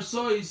 Shalish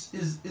Parsois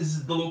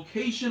is the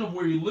location of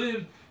where he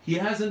lived. He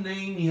has a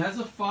name, he has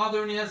a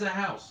father, and he has a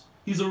house.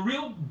 He's a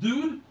real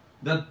dude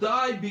that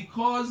died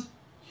because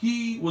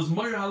he was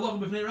Meir Halach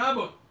B'fnei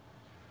Rabbi.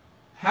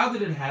 How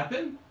did it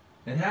happen?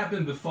 It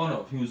happened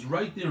b'fanov. He was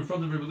right there in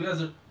front of Rebbe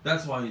Eliezer.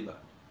 That's why he died.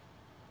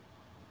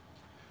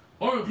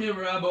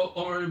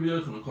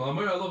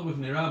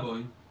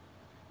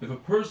 If a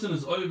person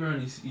is over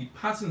and he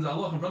passes the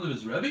halach in front of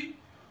his Rebbe,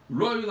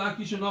 Roy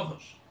Lakish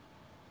Nachash.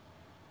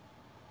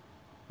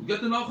 We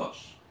get the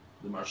Nachash,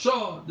 the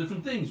Marsha,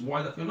 different things.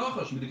 Why that for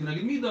Nachash? Mida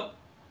Keneged Mida.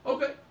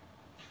 Okay.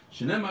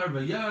 Shenemar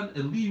Vayan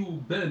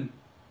Elihu ben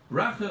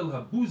Rachel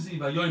Habuzi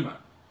Vayoymar.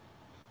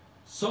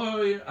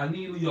 Soir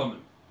Ani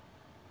Liyomim.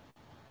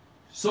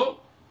 So,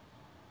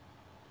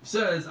 he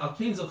says, Al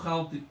Kain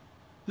Zachalti.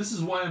 This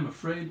is why I'm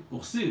afraid.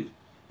 Uchsiv.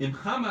 Im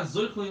Chama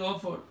Zoichle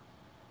Ofar.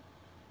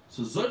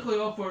 So Zoichle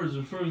Ofar is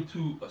referring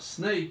to a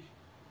snake.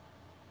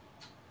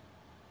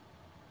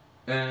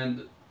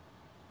 And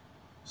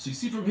so you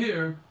see from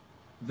here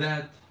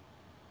that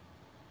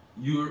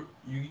you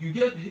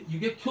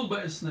get killed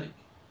by a snake.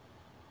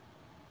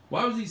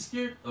 Why was he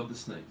scared of the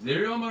snakes?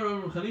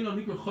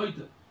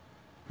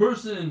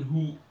 Person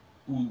who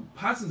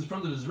passes in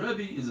front of his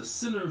Rebbe is a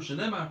sinner.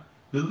 Shenemar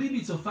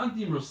belibi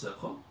tzofantim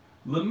rosecha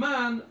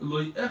leman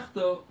loy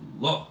echta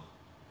loch.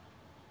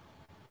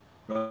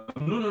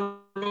 Ramnuna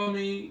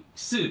Rami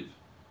ksiv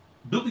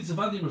bilti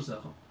tzofantim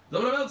rosecha. The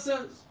Rav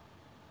says,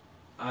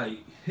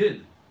 I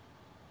hid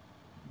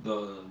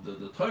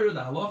the Torah,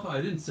 the halacha. I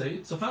didn't say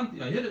it.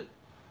 Tzofanti, I hid it.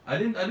 I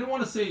didn't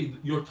want to say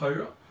your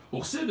Torah.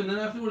 And then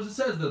afterwards it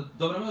says, the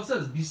Rav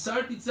says,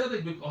 Bisarti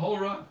tzedek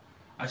b'kol.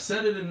 I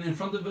said it in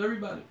front of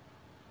everybody.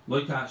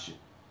 Like Kashi.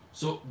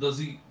 So does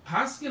he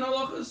pass in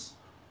halachas,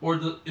 or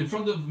in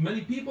front of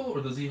many people,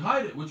 or does he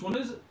hide it? Which one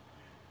is it?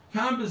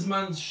 Kam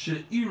bizman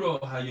she'iro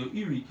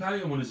hayo'iri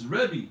kaya, when his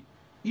Rebbe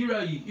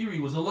Ira Iri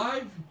was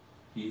alive,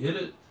 he hid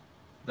it.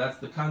 That's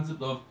the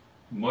concept of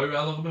Moira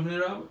halacha b'fnei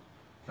Rabba.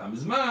 Kam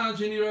bizman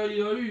she'iro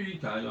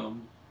hayo'iri kaya.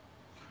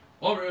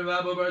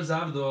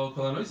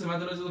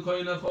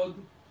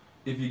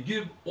 If you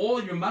give all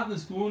your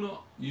matnas kuhuna,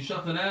 you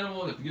shach an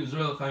animal, if you give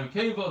Israel Chaim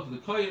Keva to the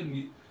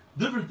kohen,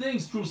 different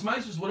things, trus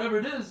meisters, whatever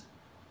it is,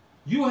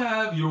 you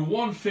have your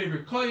one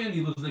favorite kohen,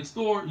 he lives next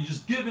door, you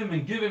just give him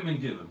and give him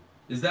and give him.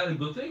 Is that a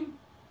good thing?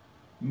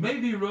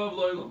 Maybe Rav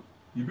Loilam.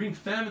 You bring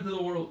famine to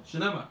the world.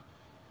 Shenema.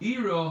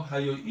 Ira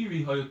hayo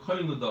iri hayo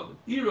kohen leDavid.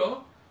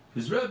 Ira,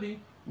 his Rebbe,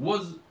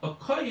 was a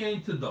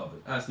kohen to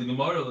David. As the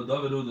Gemara,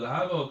 David who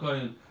have a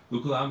kohen,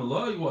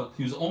 what?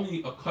 He was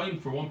only a kohen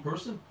for one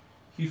person.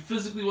 He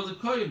physically was a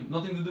kohen,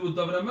 nothing to do with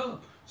David HaMelech.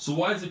 So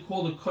why is it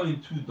called a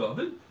kohen to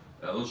David?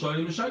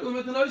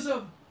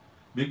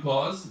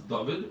 Because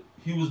David,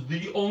 he was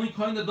the only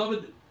kohen that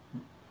David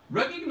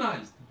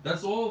recognized.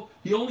 That's all.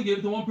 He only gave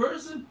it to one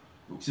person.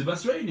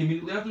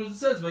 Immediately afterwards it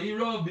says,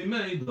 Vayirav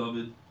b'mei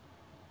David.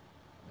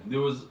 And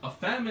there was a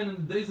famine in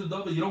the days of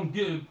David. You don't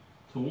give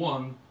to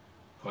one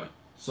kohen.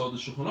 So the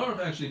Shulchan Aruch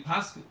actually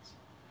paskins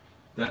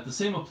that the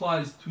same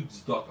applies to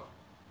tzedakah.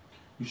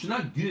 You should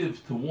not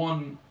give to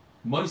one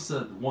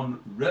Moisad, one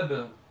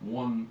Rebbe,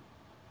 one.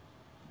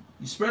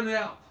 You spread it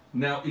out.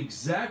 Now,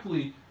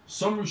 exactly,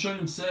 some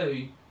Rishonim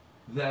say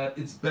that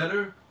it's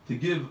better to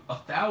give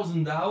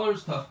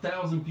 $1,000 to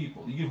 1,000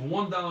 people. You give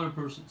 $1 a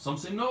person. Some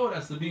say no, it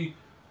has to be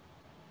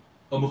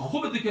a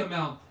mechubadik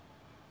amount.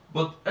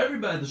 But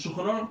everybody, the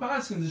Shulchan Aruch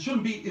paskins, it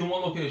shouldn't be in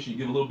one location. You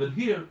give a little bit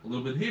here, a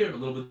little bit here, a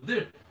little bit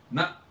there.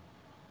 Not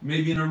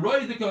maybe in a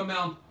roidik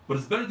amount, but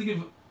it's better to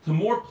give to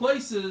more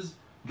places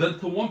than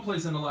to one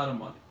place and a lot of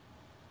money.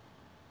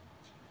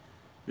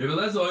 If a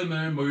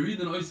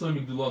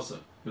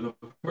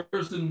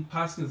person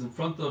paskins in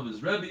front of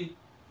his Rebbe,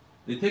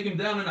 they take him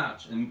down a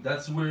notch, and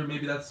that's where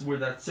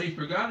that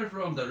Sefer got it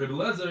from. That Rebbe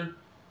Lezer,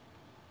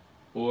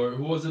 or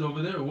who was it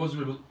over there? It was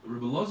Rebbe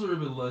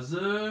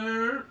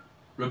Lezer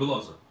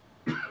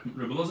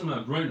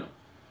Ma'agroina.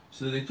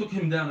 So they took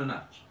him down a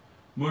notch.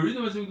 So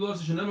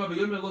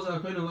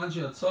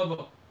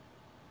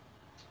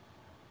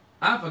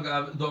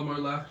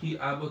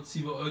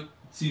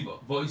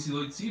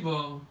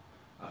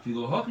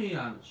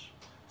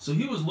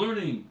he was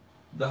learning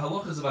the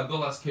halachas of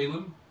Agolas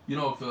Kalim. You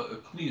know, if a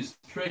kli is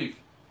treif,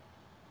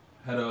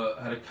 had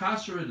a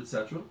kasher,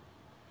 etc.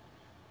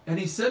 And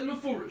he said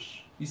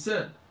mefurish. He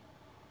said,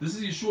 "This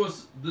is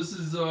Yeshua's. This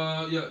is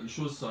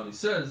Yeshua's son." He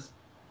says,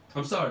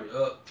 "I'm sorry,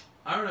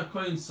 Aaron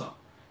HaKohen's son."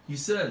 He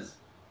says,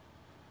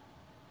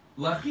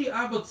 "Lachi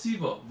Abba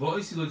Tziva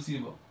v'oisi lo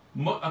tziva."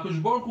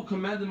 HaKadosh Baruch Hu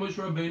commanded Moshe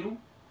Rabbeinu.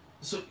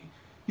 So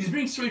he's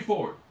being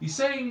straightforward. He's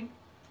saying,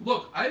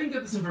 "Look, I didn't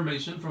get this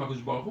information from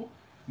HaKadosh Baruch Hu.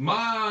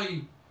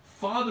 My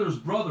father's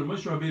brother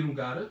Moshe Rabbeinu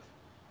got it.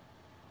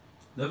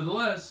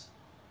 Nevertheless,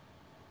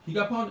 he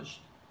got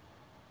punished.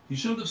 He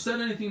shouldn't have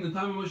said anything in the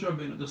time of Moshe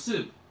Rabbeinu. The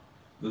Siv,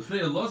 the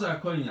Fnei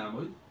Elazar HaKohen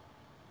Yamod,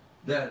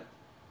 that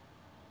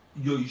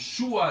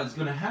Yeshua is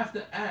going to have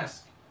to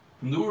ask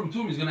from the Urim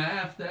Tum. He's going to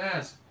have to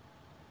ask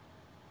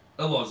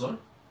Elazar.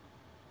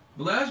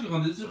 At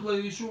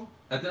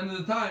the end of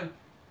the time,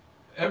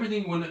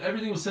 when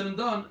everything was said and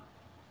done,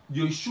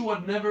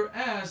 Yeshua never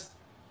asked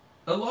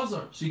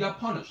Elazar, so he got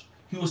punished.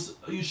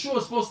 Yeshua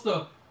was supposed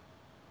to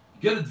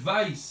get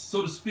advice,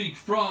 so to speak,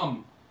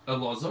 from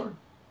Elazar,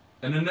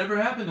 and it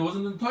never happened. It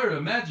wasn't in the Torah.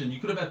 Imagine,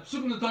 you could have had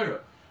Psuk in the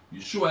Torah.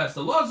 Yeshua asked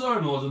Elazar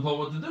and wasn't told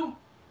what to do.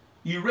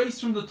 He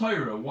erased from the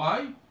Torah.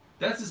 Why?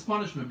 That's his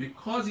punishment,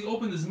 because he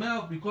opened his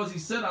mouth, because he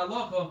said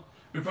halacha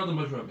in front of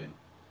Moshe Rabbeinu.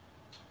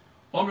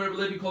 Omer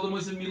Rebbe called him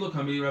Moshe Milo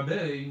Kami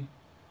Rabbi.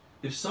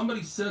 If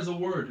somebody says a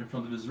word in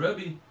front of his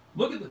Rebbe,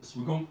 look at this.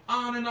 We're going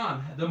on and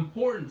on. The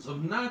importance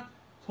of not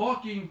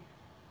talking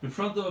in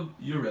front of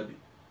your Rebbe.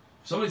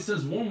 If somebody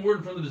says one word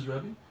in front of his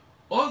Rebbe,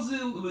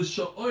 Ozil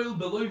l'sha'oil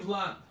beloy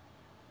vlad.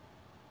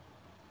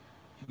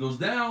 He goes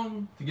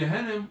down to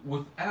Gehenna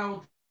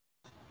without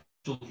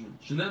children.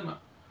 Shenema.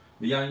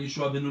 V'yan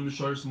Yeshua ben Nun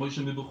Misharis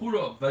Moshe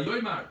Mibechura.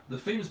 Vayoymar, the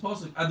famous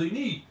pasuk,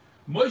 Adoni,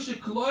 Moshe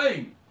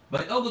Kloim,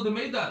 by Elda the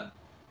Medad.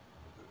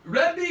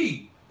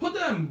 Rebbe, put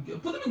them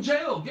in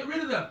jail, get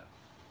rid of them.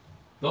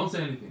 Don't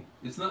say anything.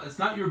 It's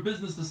not your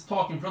business to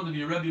talk in front of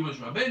your Rebbe Moshe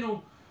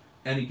Rabbeinu.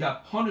 And he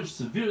got punished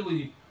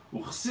severely.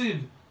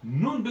 Uchsiv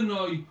Nun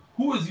Benoi,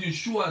 who was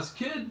Yeshua's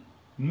kid?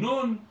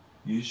 Nun,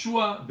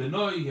 Yeshua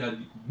Benoi, he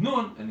had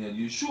Nun and he had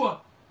Yeshua.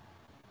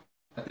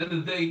 At the end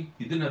of the day,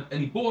 he didn't have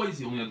any boys,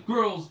 he only had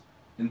girls,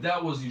 and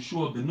that was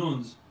Yeshua ben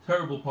Nun's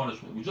terrible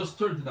punishment. We just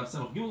turned to that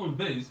Samach Gimel and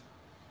Beis,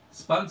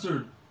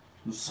 sponsored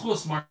the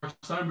Schus Mark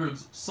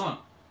Steinberg's son,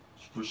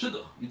 for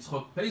Shidduch,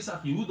 Yitzchok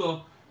Pesach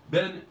Yehuda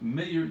ben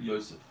Meir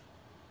Yosef.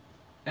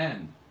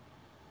 And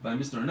by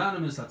Mr.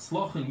 Anonymous,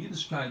 Hatzlochen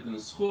Yiddishkeit and a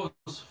Schus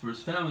for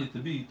his family to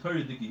be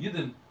Torah Diki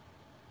Yidden.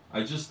 I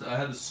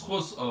had the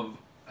Schus of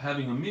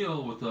having a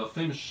meal with a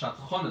famous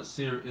Shatchonis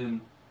here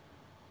in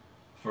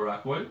Far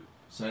Rockaway.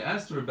 So I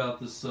asked her about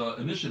this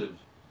initiative.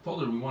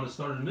 Told her we want to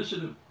start an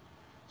initiative.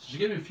 So she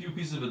gave me a few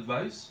pieces of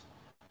advice.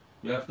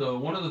 You have to.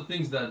 One of the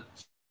things that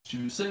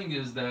she was saying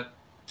is that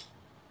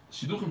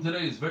Shidduchim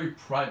today is very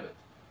private.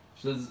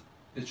 She says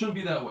it shouldn't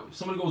be that way. If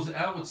somebody goes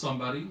out with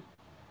somebody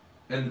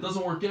and it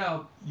doesn't work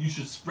out, you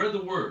should spread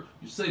the word.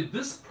 You say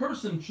this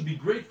person should be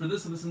great for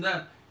this and this and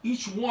that.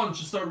 Each one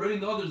should start rating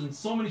the others, and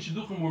so many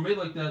Shidduchim were made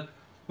like that.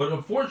 But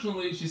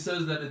unfortunately, she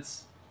says that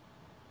it's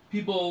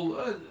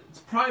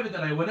private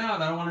that I went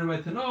out. I don't want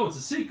anybody to know. It's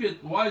a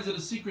secret. Why is it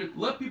a secret?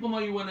 Let people know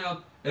you went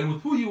out and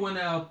with who you went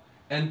out.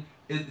 And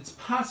it's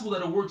possible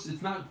that it works.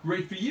 It's not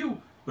great for you,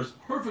 but it's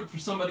perfect for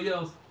somebody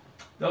else.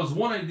 That was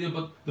one idea.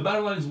 But the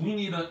bottom line is we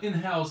need an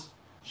in-house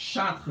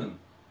shadchan.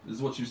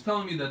 Is what she was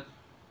telling me, that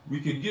we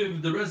could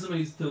give the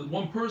resumes to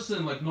one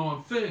person like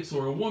Noam Fix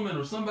or a woman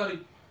or somebody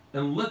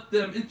and let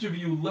them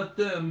interview, let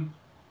them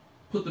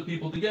put the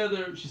people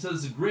together. She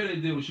says it's a great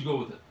idea. We should go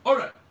with it. All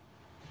right.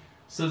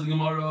 Says the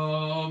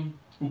Gemara,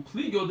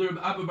 Upligo der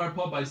Abba Bar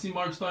Papa. I see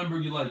Mark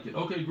Steinberg, you like it.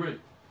 Okay, great.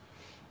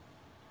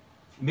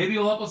 Maybe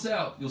you'll help us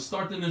out. You'll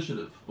start the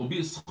initiative. It'll be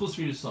a schus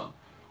for your son.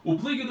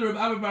 Upligo der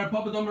Abba Bar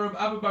Papa, Domer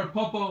Abba Bar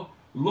Papa,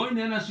 Loy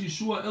Nenash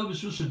Yeshua El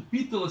B'Shul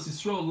Shebitel Es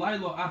Yisrael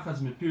Lailo Achaz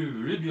Mepir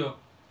V'Ribya.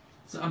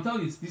 So I'm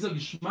telling you, these are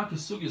Gishmak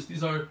Sugyas.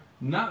 These are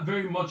not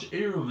very much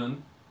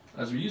Eruvin,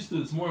 as we're used to.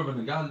 It's more of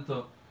an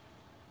Agadita.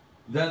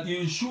 That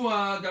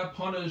Yeshua got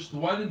punished.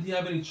 Why didn't he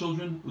have any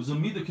children? It was a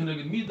Midah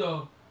Keneged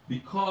Midah.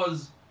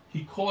 Because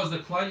he caused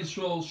that Klal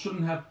Yisrael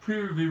shouldn't have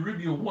Pir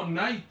V'Ribya one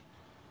night.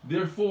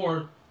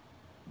 Therefore,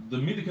 the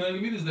Midah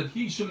Keneged Midah is that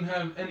he shouldn't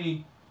have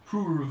any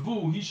Pru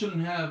Revu. He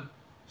shouldn't have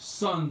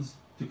sons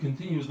to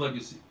continue his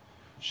legacy.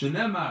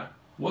 Shenemar,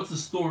 what's the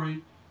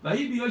story? In the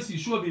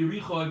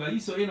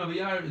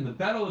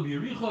battle of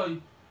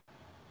Yerichai,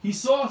 he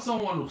saw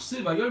someone,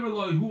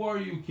 who are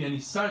you? He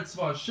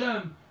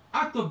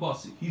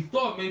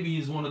thought maybe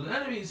he's one of the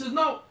enemies. He says,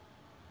 no,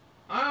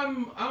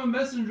 I'm a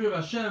messenger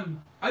of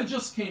Hashem. I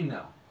just came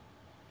now.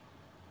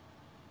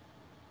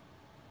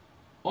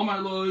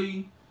 Omar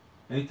Loi,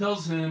 and he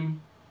tells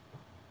him,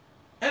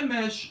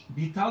 Emesh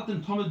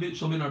bitalten Tomid beit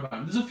shel ben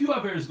arba'im. There's a few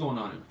affairs going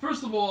on here.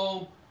 First of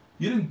all,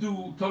 you didn't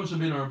do Tomid shel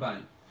ben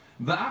arba'im.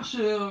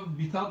 Va'achshav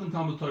bitalten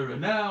Talmud Torah.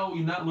 Now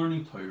you're not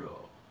learning Torah.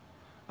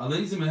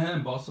 Aleizi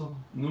mehen basa.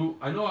 No,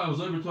 I know I was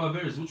over to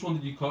affairs. Which one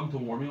did you come to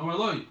warn me? Omar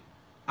Loi,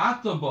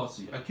 Ata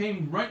basi. I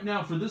came right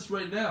now for this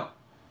right now.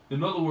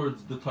 In other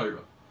words, the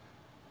Torah.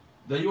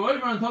 That you're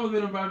over on Talmud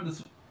ben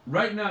arba'im.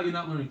 Right now you're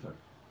not learning Torah.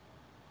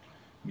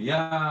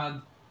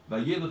 Miyad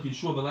vayelech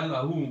Yeshua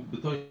b'layla hu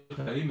b'toich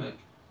ha'imek.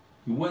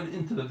 He went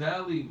into the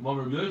valley.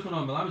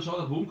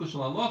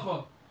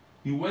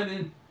 He went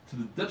into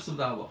the depths of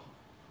the halacha.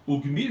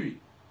 Ugmiri,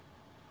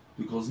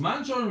 because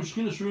when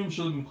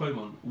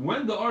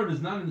the art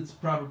is not in its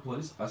proper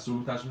place, there's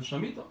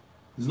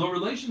no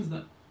relations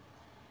then.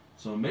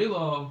 So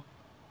Mela,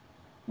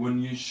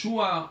 when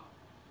Yeshua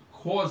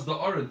caused the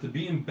art to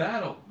be in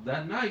battle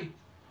that night,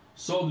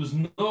 so there's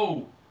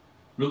no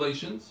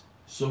relations.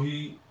 So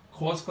he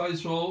caused Klal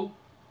Yisrael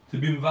to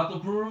be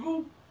Mevatel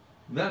Puravu.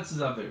 That's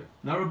his aver.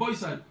 Now Rabbi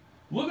said,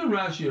 look at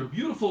Rashi here,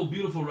 beautiful,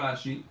 beautiful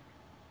Rashi.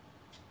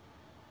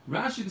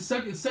 Rashi, the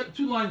second,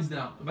 two lines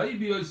down.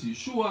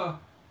 Yeshua,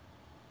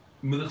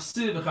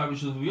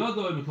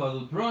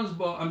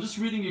 I'm just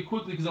reading it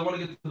quickly because I want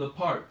to get to the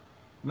part.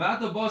 Now it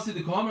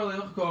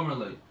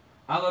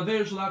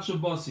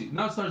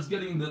starts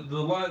getting the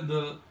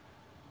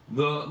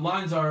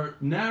lines are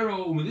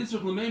narrow.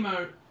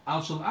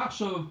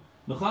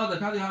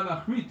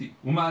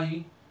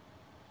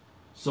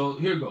 So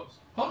here goes.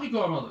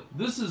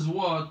 This is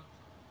what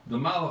the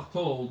Malach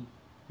told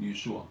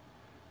Yeshua.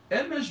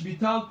 Emesh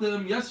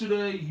bitaltem,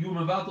 yesterday you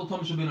mevatel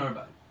Tom Shabin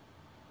Arba'im.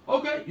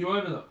 Okay, you're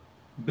over there.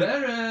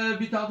 Be'erev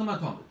bitaltem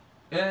atomid.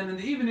 And in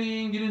the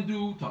evening you didn't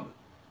do Tomid.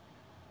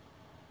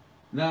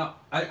 Now,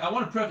 I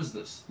want to preface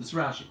this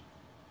Rashi.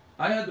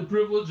 I had the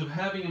privilege of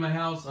having in my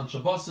house on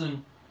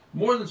Shabbosim,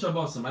 more than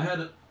Shabbosim. I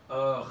had a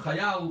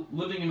Chayal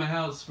living in my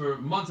house for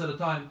months at a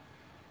time,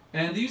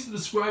 and they used to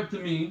describe to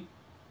me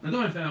and to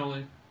my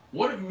family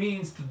what it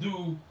means to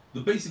do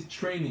the basic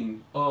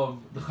training of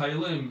the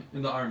Chayalim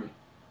in the army.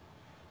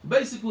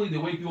 Basically, they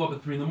wake you up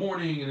at 3 in the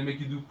morning and they make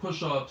you do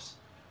push-ups.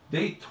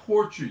 They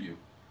torture you.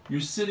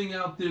 You're sitting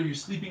out there, you're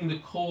sleeping in the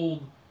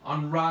cold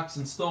on rocks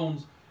and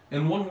stones.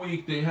 And 1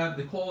 week they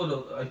call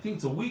it, I think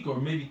it's a week or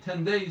maybe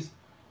 10 days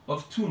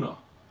of tuna.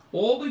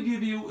 All they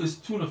give you is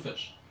tuna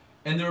fish.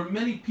 And there are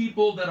many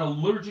people that are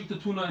allergic to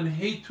tuna and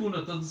hate tuna.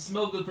 It doesn't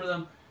smell good for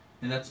them.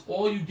 And that's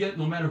all you get,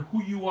 no matter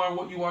who you are,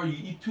 what you are. You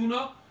eat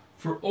tuna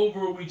for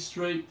over a week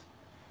straight.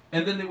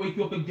 And then they wake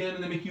you up again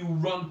and they make you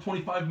run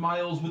 25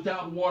 miles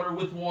without water,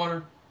 with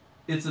water.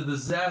 It's a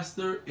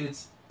disaster.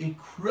 It's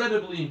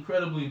incredibly,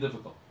 incredibly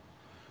difficult.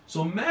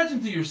 So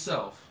imagine to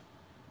yourself,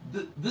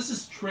 this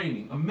is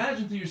training.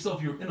 Imagine to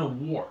yourself you're in a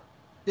war.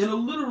 In a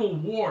literal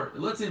war,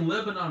 let's say in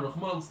Lebanon,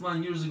 Rahman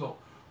al-Islam, years ago,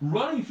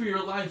 running for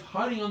your life,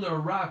 hiding under a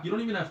rock. You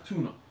don't even have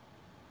tuna.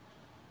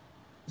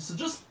 So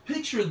just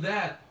picture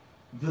that,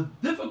 the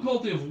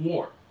difficulty of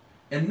war.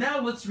 And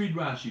now let's read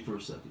Rashi for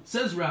a second. It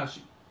says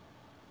Rashi,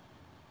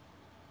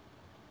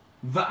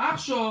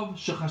 Va'achshav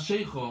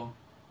shechashecha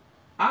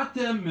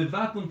atem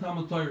mevatlem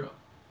Talmud Torah.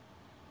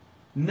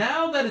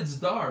 Now that it's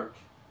dark,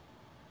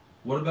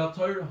 what about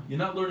Torah? You're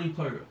not learning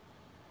Torah.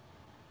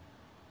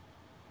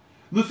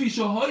 Lefi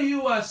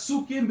shahayu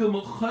asukim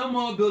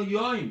b'milchama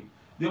b'yoyim.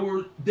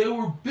 They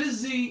were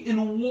busy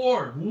in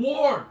war,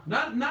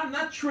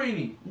 not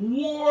training.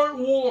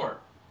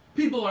 War.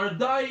 People are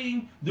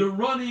dying. They're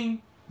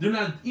running. They're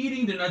not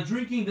eating. They're not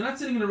drinking. They're not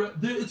sitting in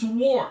it's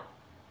war.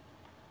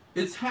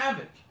 It's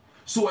havoc.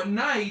 So at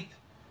night,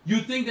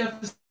 you think they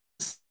have to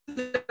sit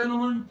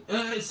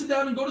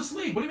down and go to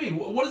sleep. What do you mean?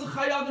 What is a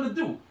chayal going to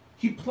do?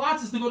 He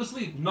plots us to go to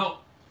sleep. No.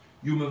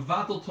 You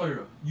mevatel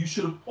Torah. You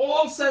should have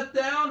all sat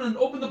down and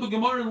opened up a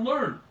Gemara and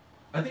learned.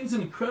 I think it's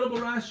an incredible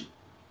Rashi.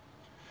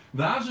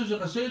 They had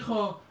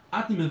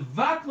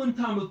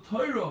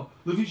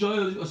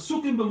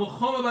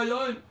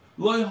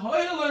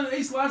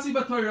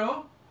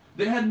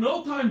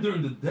no time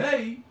during the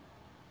day,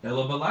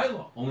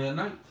 only at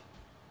night.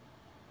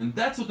 And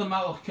that's what the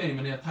Malach came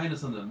and he had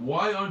tightness on them.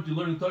 Why aren't you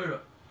learning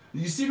Torah?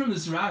 You see from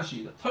this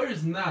Rashi that Torah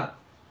is not.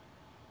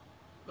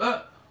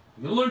 You're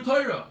going to learn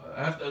Torah.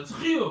 It's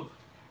chiyuv.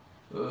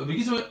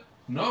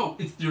 No,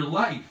 it's your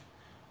life.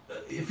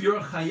 If you're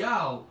a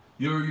chayal,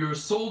 you're a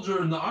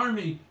soldier in the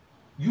army,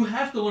 you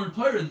have to learn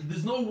Torah.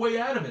 There's no way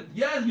out of it.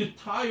 Yeah, you're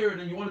tired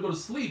and you want to go to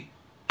sleep,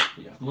 but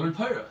you have to learn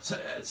Torah.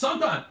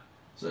 Sometime.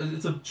 So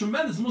it's a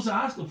tremendous Musa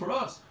Haskell for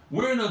us.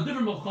 We're in a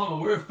different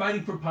Melchama. We're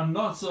fighting for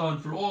Parnasa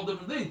and for all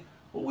different things.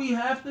 But we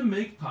have to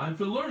make time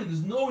for learning.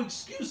 There's no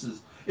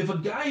excuses. If a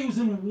guy who's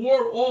in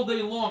war all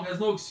day long has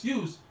no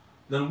excuse,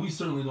 then we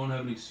certainly don't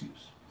have an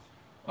excuse.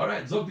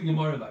 Alright, Zog the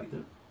Gemara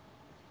weiter.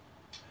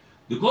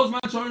 The close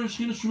match are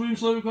Shechina Shmuim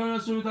Shlovi Kohen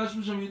Asur V'Tash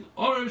B'Shamid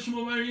Or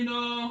Shmuel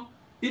Marino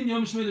in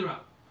Yom Shmei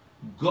Rab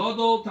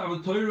Gadol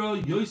Talmud Torah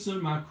Yoser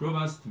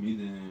Makrovas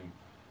Tmidim.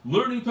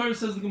 Learning Torah,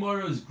 says the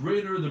Gemara, is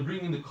greater than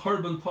bringing the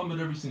carbon Talmud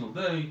every single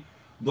day.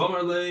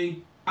 Domar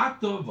Lei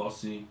Ato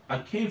Vasi. I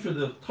came for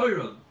the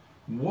Torah.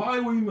 Why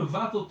were you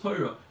mevatel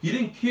Torah? He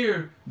didn't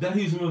care that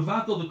he's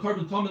mevatel the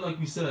carbon Talmud like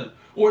we said,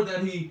 or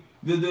that he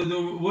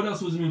what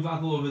else was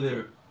mevatel over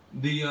there?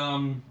 The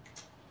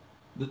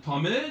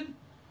Talmud,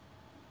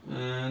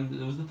 and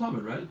it was the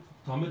Talmud, right?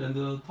 Talmud and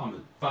the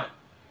Talmud. Fine.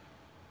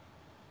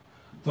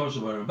 Torah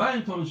Shabbat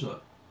Rabbayim Talmud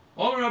Shabbat.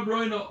 Omer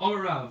Abroina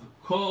Omer Rav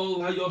Kol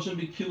Hayoshem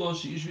B'Kilo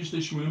Sheish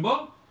V'Shtei Shmurim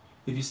Ba.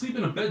 If you sleep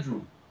in a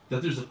bedroom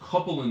that there's a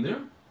couple in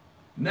there,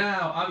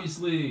 now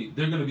obviously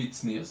they're going to be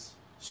tznius.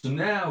 So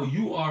now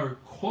you are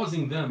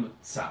causing them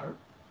tsar.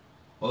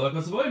 You're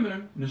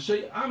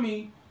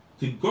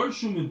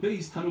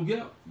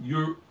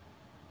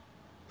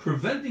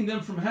preventing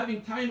them from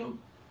having tainug.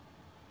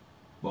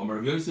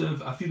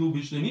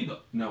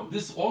 Now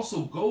this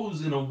also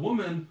goes in a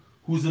woman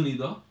who's a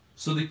nida,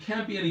 so there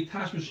can't be any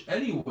tashmish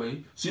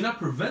anyway, so you're not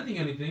preventing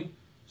anything.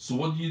 So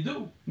what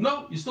do?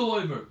 No, you're still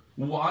over.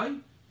 Why?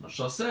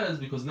 Rasha says,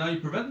 because now you're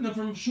preventing them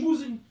from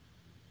schmoozing.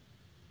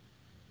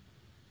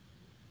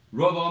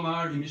 Rav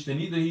Amar,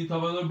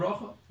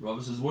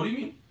 Rav says, what do you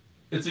mean?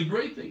 It's a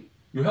great thing.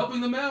 You're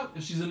helping them out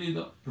if she's a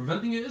nida,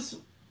 preventing it is.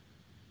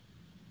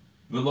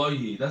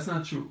 That's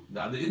not true.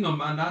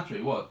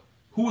 What?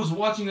 Who was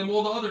watching them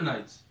all the other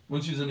nights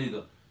when she's a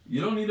nida?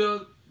 You don't need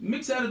to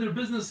mix out of their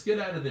business, get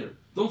out of there.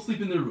 Don't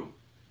sleep in their room.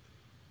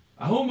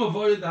 There's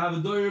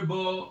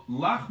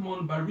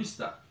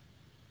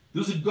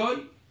a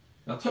guy,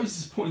 now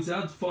Tosis points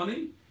out,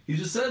 funny, he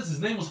just says his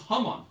name was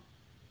Haman.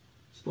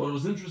 Just thought it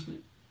was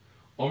interesting.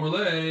 So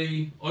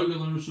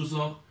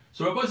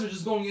Rabbi is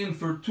just going in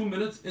for 2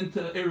 minutes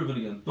into Eruvin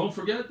again. Don't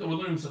forget that we're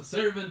learning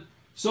Masechet Eruvin.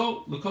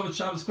 So, L'Kovet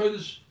Shabbos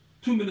Kodesh,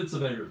 2 minutes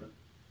of Eruvin.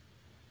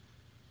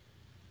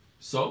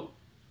 So,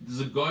 there's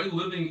a guy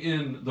living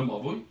in the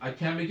Mavoi. I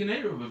can't make an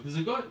Eruv if there's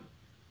a guy.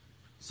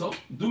 So,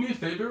 do me a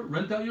favor,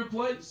 rent out your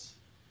place.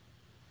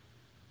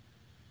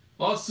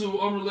 Asu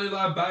Amr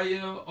Leila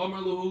Abaya Amr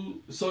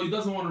Lahu. So he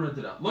doesn't want to rent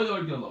it out. Lo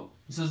Yargalo.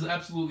 He says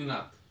absolutely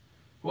not.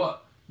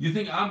 What? You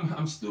think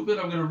I'm stupid?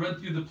 I'm going to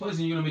rent you the place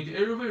and you're going to make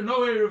an Eruv here? No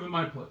Eruv in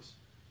my place.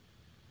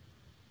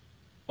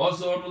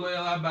 Also, I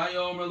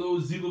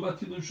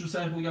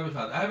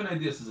have an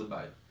idea, says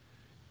Abaye.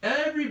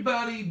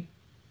 Everybody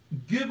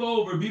give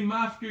over, be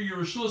mafkir your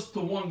rishus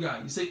to one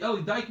guy. You say,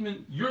 Eli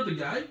Dykman, you're the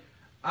guy.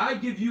 I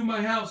give you my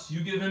house.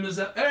 You give him his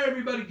house.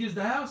 Everybody gives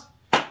the house.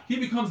 He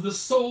becomes the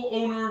sole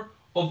owner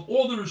of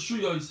all the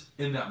rishuyos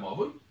in that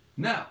mavui.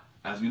 Now,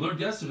 as we learned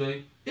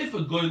yesterday, if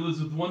a guy lives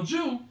with one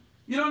Jew,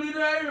 you don't need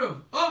an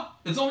Erev. Oh,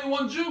 it's only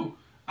one Jew.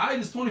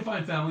 There's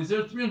 25 families.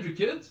 There are 300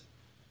 kids.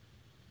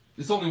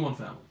 It's only one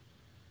family.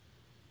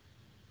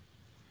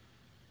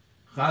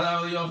 One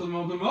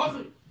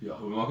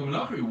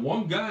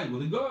guy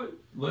with a guy.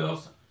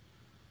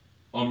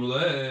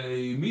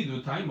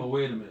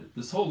 Wait a minute.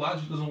 This whole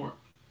logic doesn't work.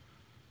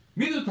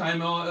 We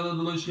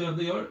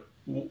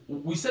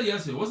said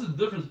yesterday, what's the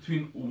difference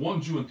between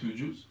one Jew and two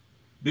Jews?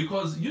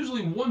 Because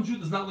usually one Jew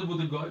does not live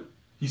with a guy.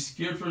 He's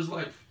scared for his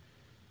life.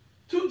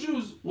 Two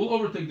Jews will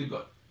overtake the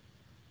guy.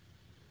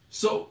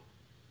 So,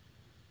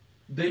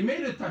 they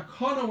made a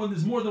takana when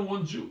there's more than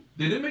one Jew.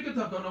 They didn't make a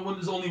takana when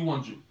there's only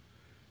one Jew.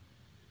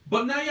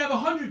 But now you have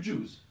 100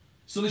 Jews.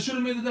 So they should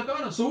have made the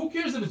takana. So who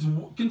cares if it's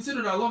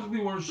considered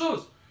halachically one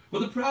rishus? But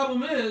the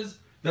problem is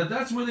that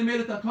that's where they made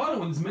a takana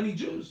when there's many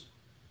Jews.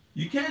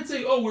 You can't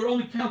say, oh, we're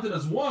only counted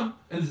as one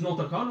and there's no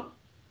takana.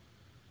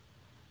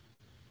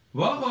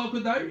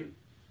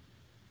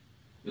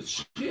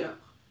 It's shchiach.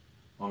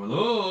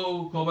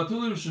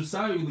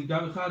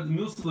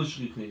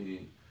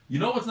 You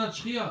know what's not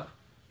shchiach?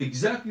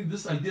 Exactly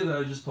this idea that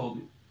I just told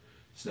you.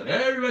 So that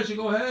everybody should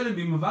go ahead and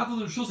be mevatel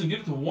the rishus and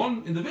give it to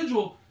one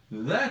individual.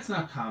 That's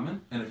not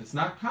common. And if it's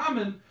not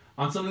common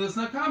on something that's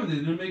not common, they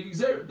didn't make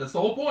exera. That's the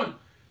whole point.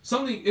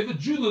 Something, if a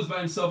Jew lives by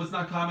himself, it's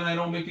not common, I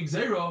don't make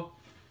exera.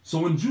 So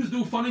when Jews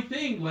do a funny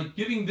thing, like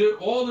giving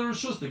all their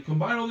rishus, they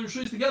combine all their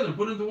rishus together and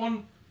put it into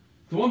one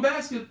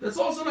basket, that's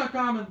also not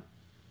common.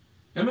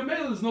 And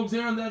Mamela, there's no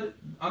xer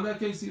on that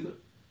case either.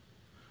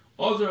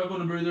 Also, I'm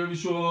going to bury the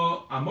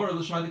Rishua, Amor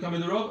L'Shmai Dekame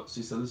the Rav.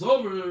 So he said this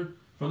over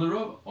from the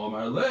Rav.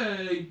 Omar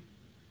Lei.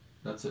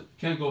 That's it.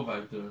 Can't go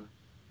weiter.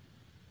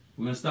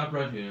 We're going to stop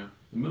right here,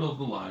 in the middle of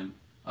the line.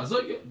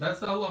 Azoy, that's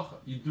the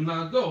halacha. You do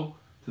not go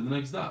to the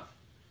next daf.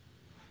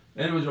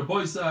 Anyways,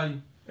 Rabbi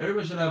Sai,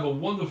 everybody should have a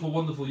wonderful,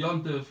 wonderful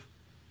Yom Tov.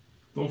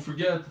 Don't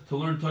forget to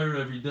learn Torah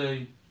every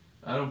day.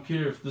 I don't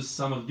care if this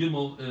Samach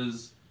Gimel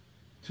is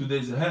 2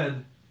 days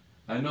ahead.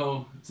 I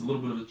know it's a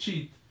little bit of a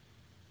cheat,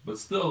 but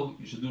still,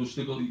 you should do a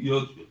shtickle.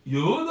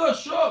 Yehuda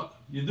Shok,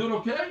 you doing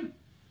okay?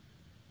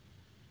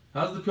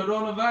 How's the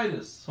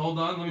coronavirus? Hold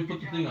on, let me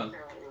put the thing on.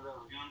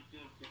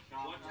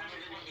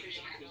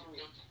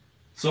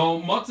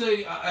 So,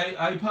 Motzei,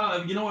 I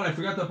you know what, I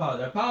forgot to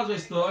apologize. I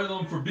apologize to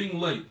Oilam for being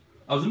late.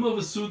 I was in the middle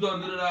of a Suda,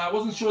 and I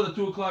wasn't sure that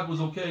 2 o'clock was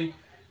okay,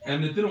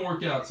 and it didn't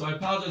work out. So I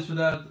apologize for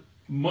that.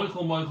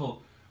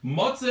 Moichel.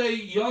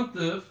 Motzei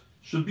Yontif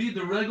should be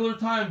the regular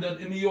time that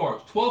in New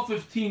York,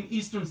 12:15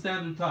 Eastern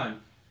Standard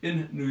Time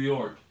in New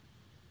York.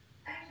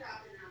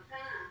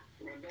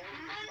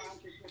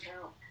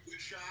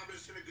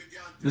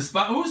 Who's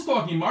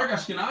talking? Mark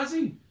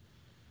Ashkenazi?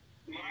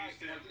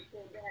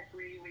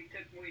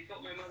 We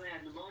thought my mother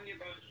had pneumonia,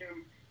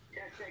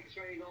 test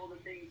X-ray, all the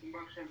things,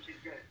 and she's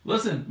good.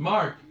 Listen,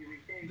 Mark,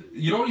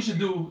 you know what you should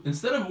do?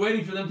 Instead of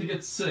waiting for them to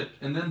get sick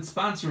and then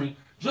sponsoring,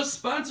 just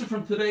sponsor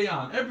from today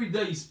on. Every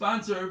day you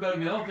sponsor, everybody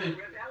be healthy. Remember,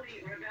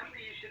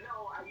 you should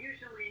know, I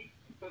usually,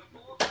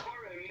 before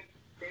Purim,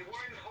 they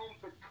weren't home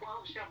for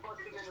 12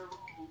 Shabbotim in a row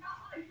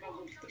because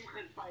of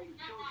simchas by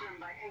children,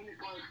 by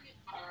Einikos,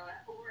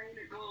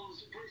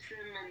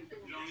 Brisim, and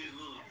things.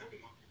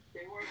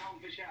 They weren't home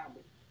for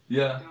Shabbat.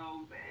 Yeah. So,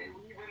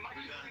 we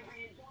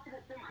enjoy the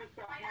simchas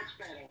stuff much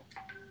better.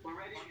 We're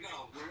ready to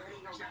go. We're ready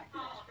to go back to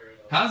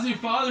that. How's your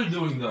father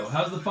doing, though?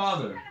 How's the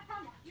father?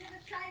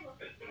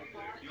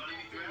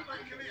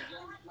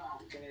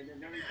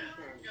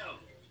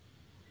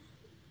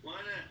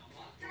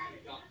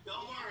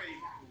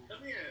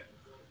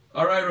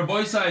 All right,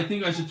 Rabbi Sai, I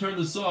think I should turn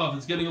this off.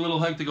 It's getting a little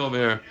hectic over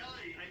here.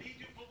 Ellie, I need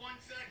you for 1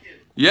 second.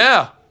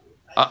 Yeah.